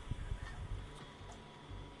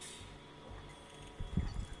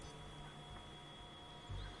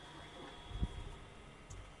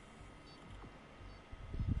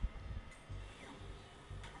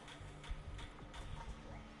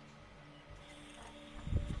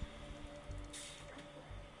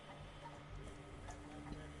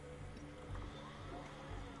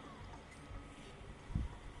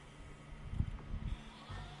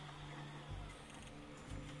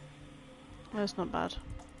 That's not bad.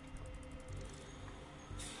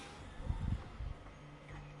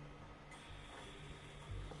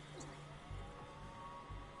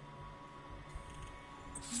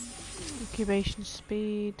 Incubation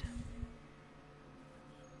speed.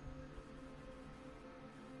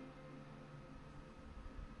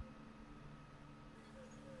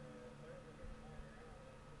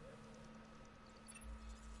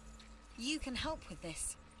 You can help with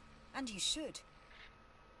this, and you should.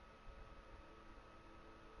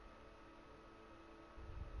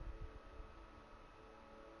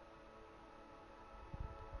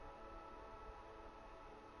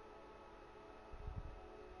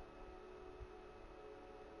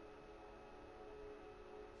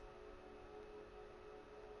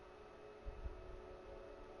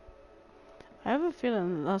 I have a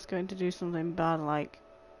feeling that that's going to do something bad, like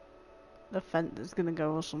the fence is going to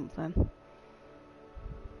go or something.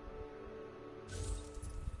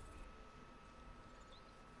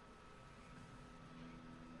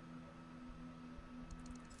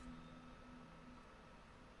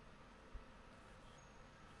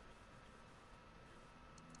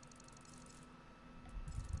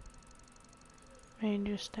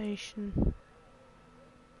 Ranger station.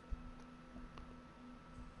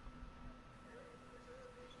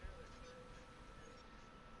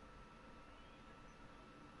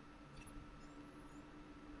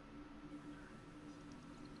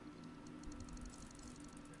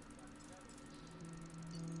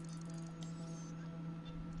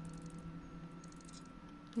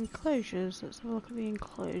 Enclosures, let's have a look at the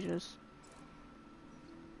enclosures.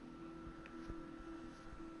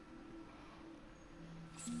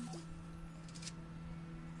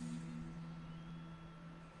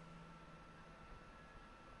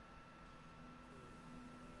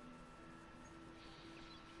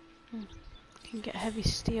 Can get heavy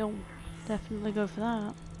steel, definitely go for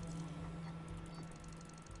that.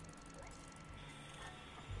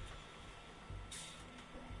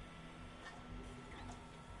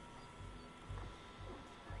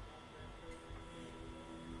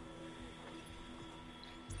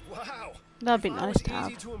 Wow! That'd be If I nice was to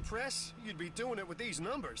have. easy to impress, you'd be doing it with these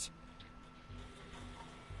numbers.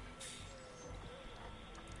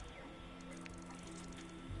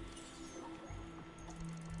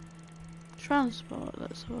 Transport,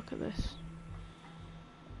 let's have a look at this.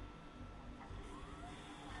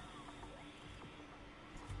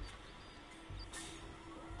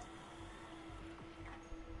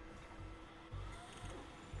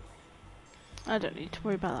 I don't need to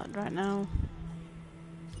worry about that right now.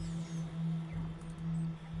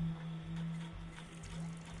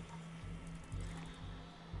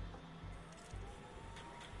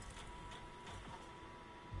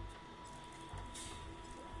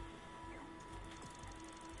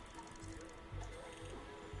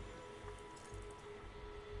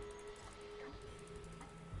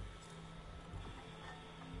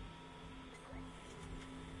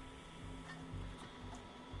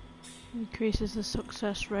 Increases the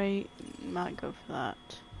success rate, might go for that.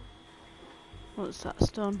 Once that's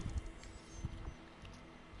done.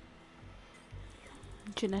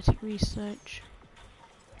 Genetic research.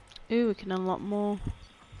 Ooh, we can unlock more.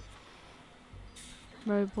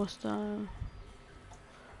 Robust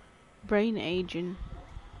brain aging.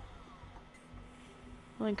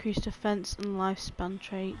 Will increase defense and lifespan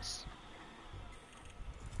traits.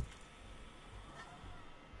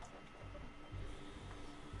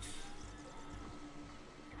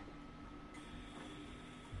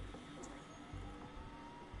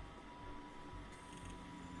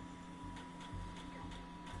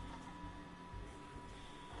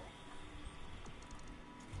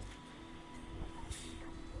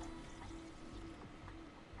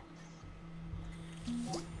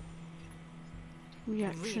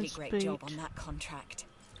 Reaction Really speed. great job on that contract.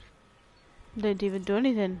 Didn't even do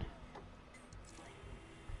anything.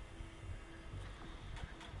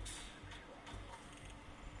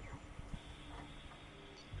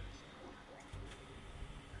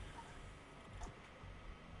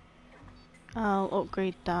 I'll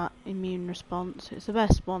upgrade that immune response. It's the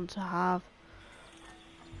best one to have.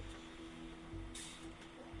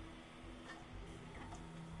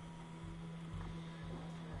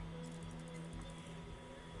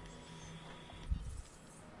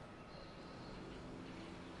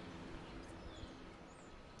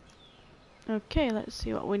 Okay, let's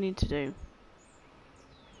see what we need to do.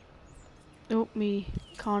 Oh, me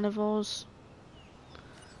carnivores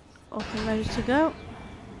up and ready to go.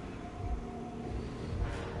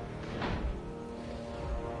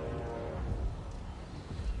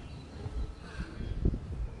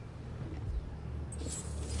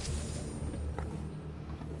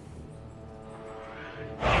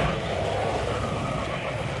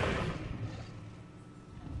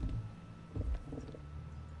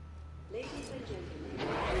 Ladies and gentlemen, we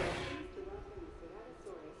are pleased to welcome the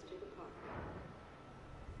Ceratosaurus to the park.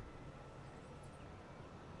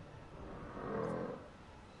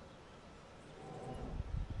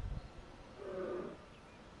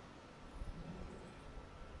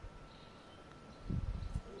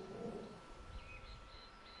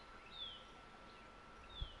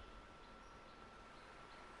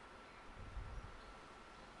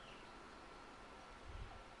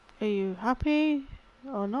 Are you happy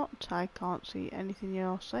or not? I can't see anything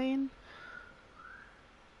you're saying.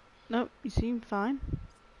 Nope, you seem fine.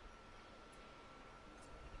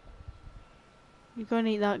 You go and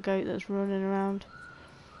eat that goat that's running around.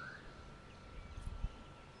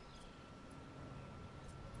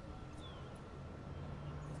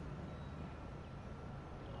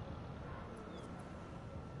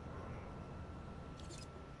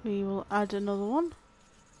 We will add another one.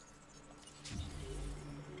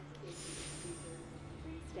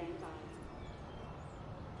 Please stand by.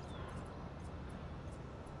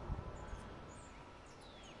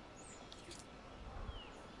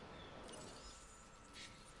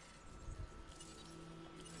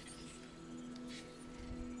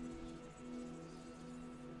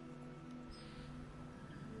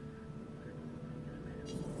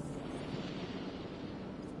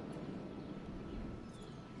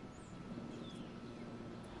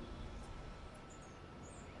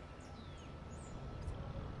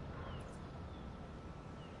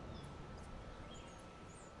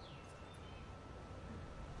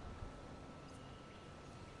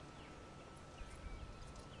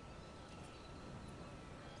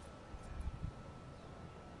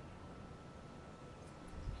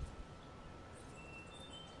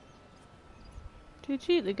 Did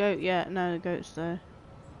you eat the goat yet? No, the goat's there.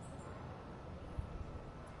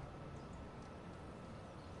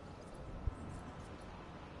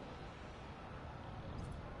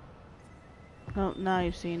 Oh, now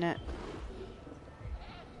you've seen it.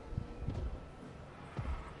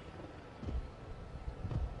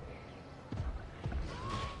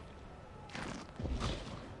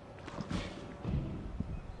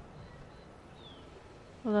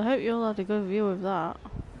 Well, I hope you all had a good view of that.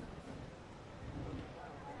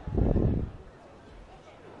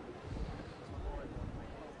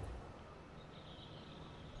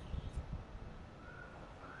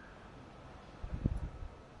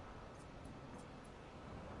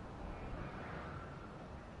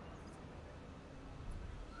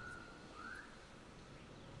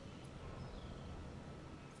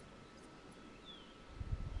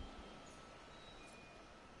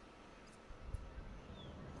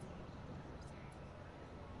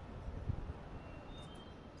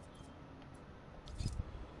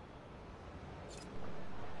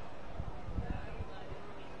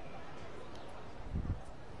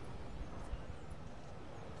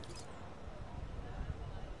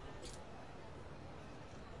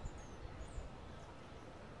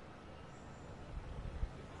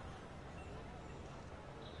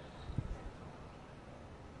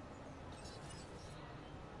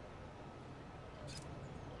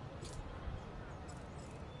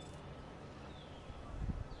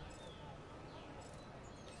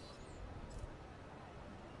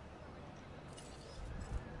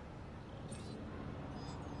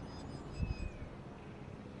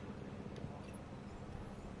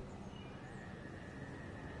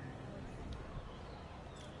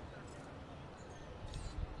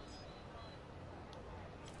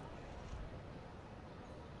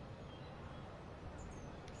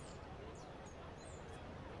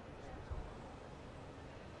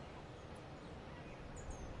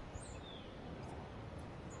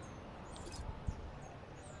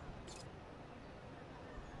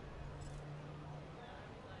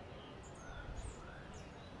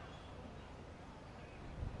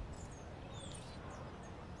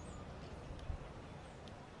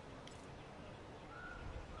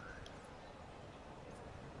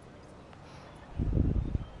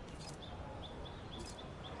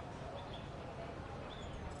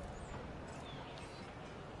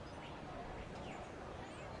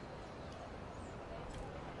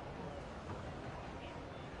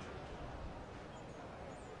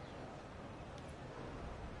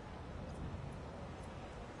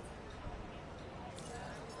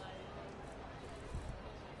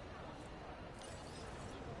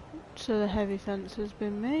 So the heavy fence has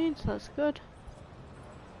been made, so that's good.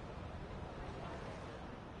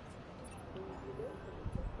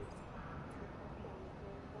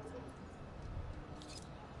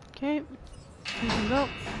 Okay, you can go.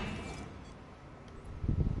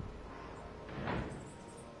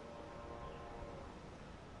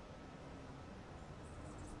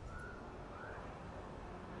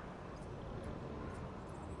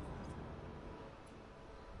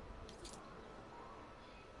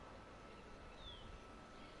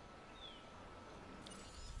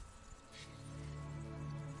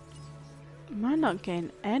 Am I not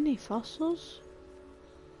getting any fossils?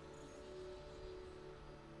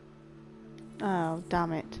 Oh,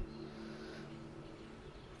 damn it.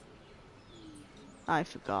 I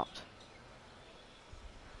forgot.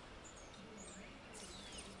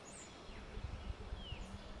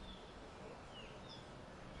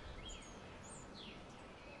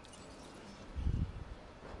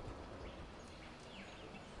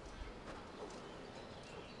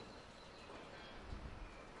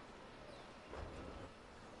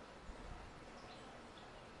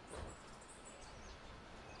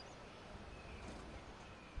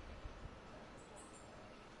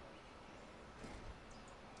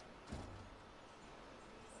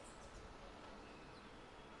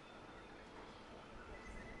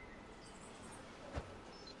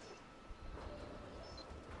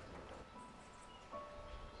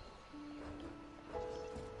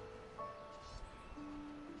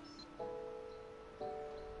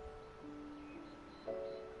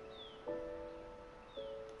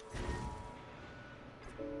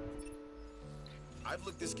 I've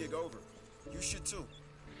looked this gig over. You should too.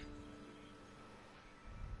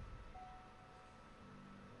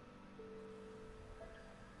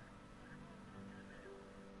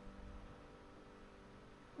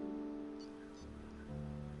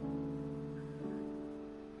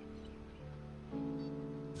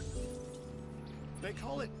 They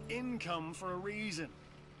call it income for a reason.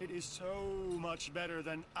 It is so much better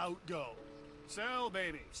than outgo. Sell,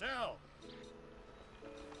 baby, sell.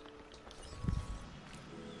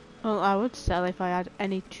 Well, I would sell if I had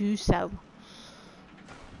any to sell.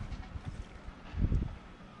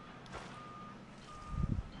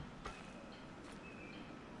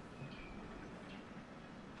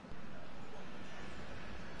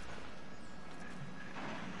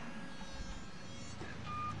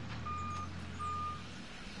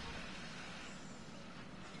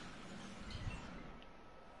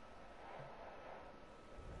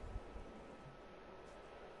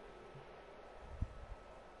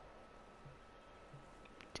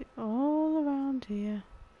 All around here.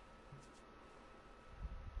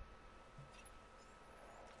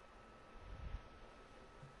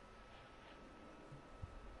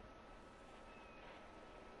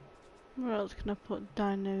 Where else can I put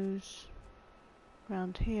dinos?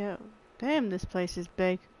 Around here. Damn, this place is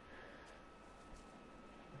big.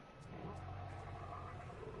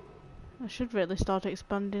 I should really start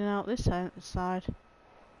expanding out this side.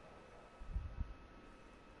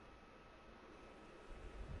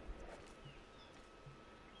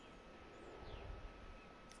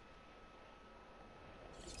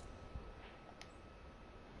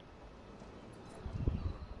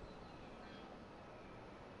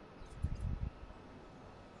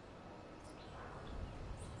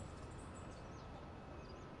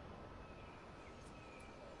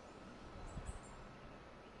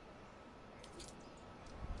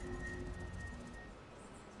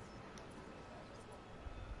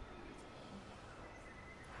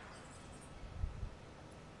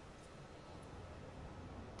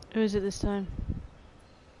 Who is it this time?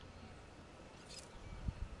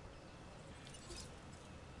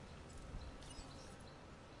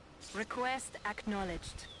 Request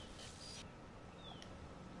acknowledged.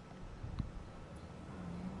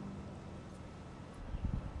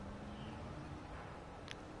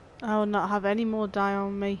 I will not have any more dye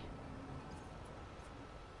on me.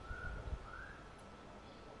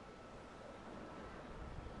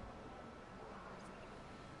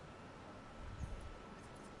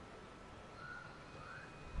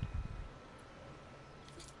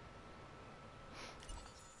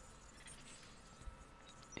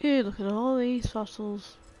 Ew, look at all these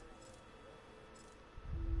fossils.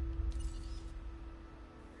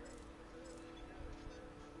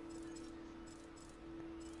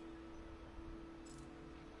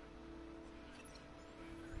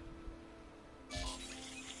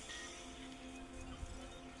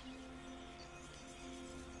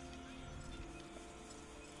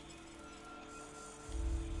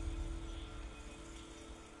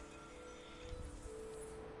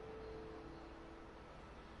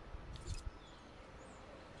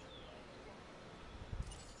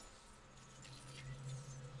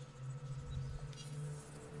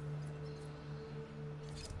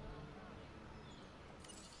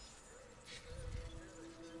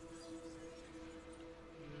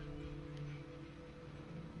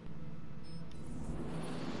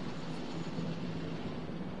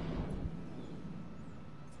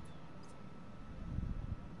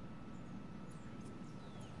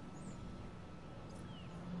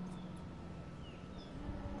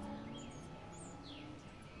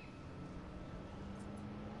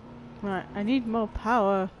 Right, I need more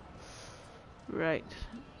power. Right.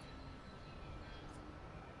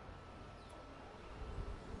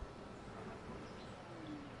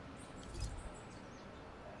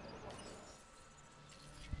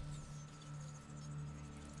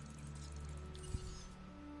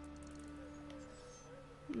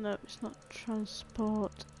 No, it's not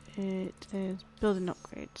transport, it is building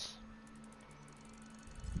upgrades.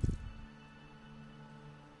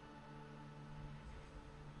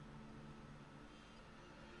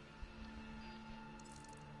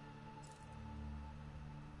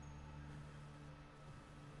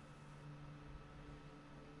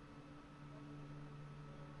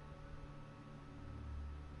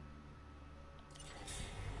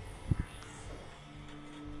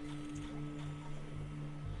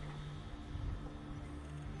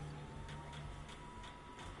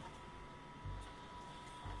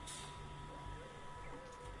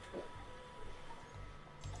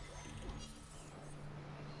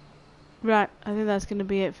 Right, I think that's going to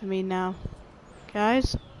be it for me now.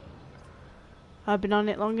 Guys, I've been on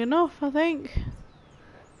it long enough, I think.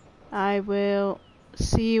 I will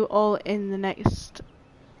see you all in the next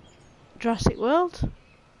Jurassic World.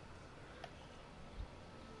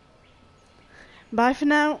 Bye for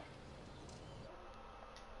now.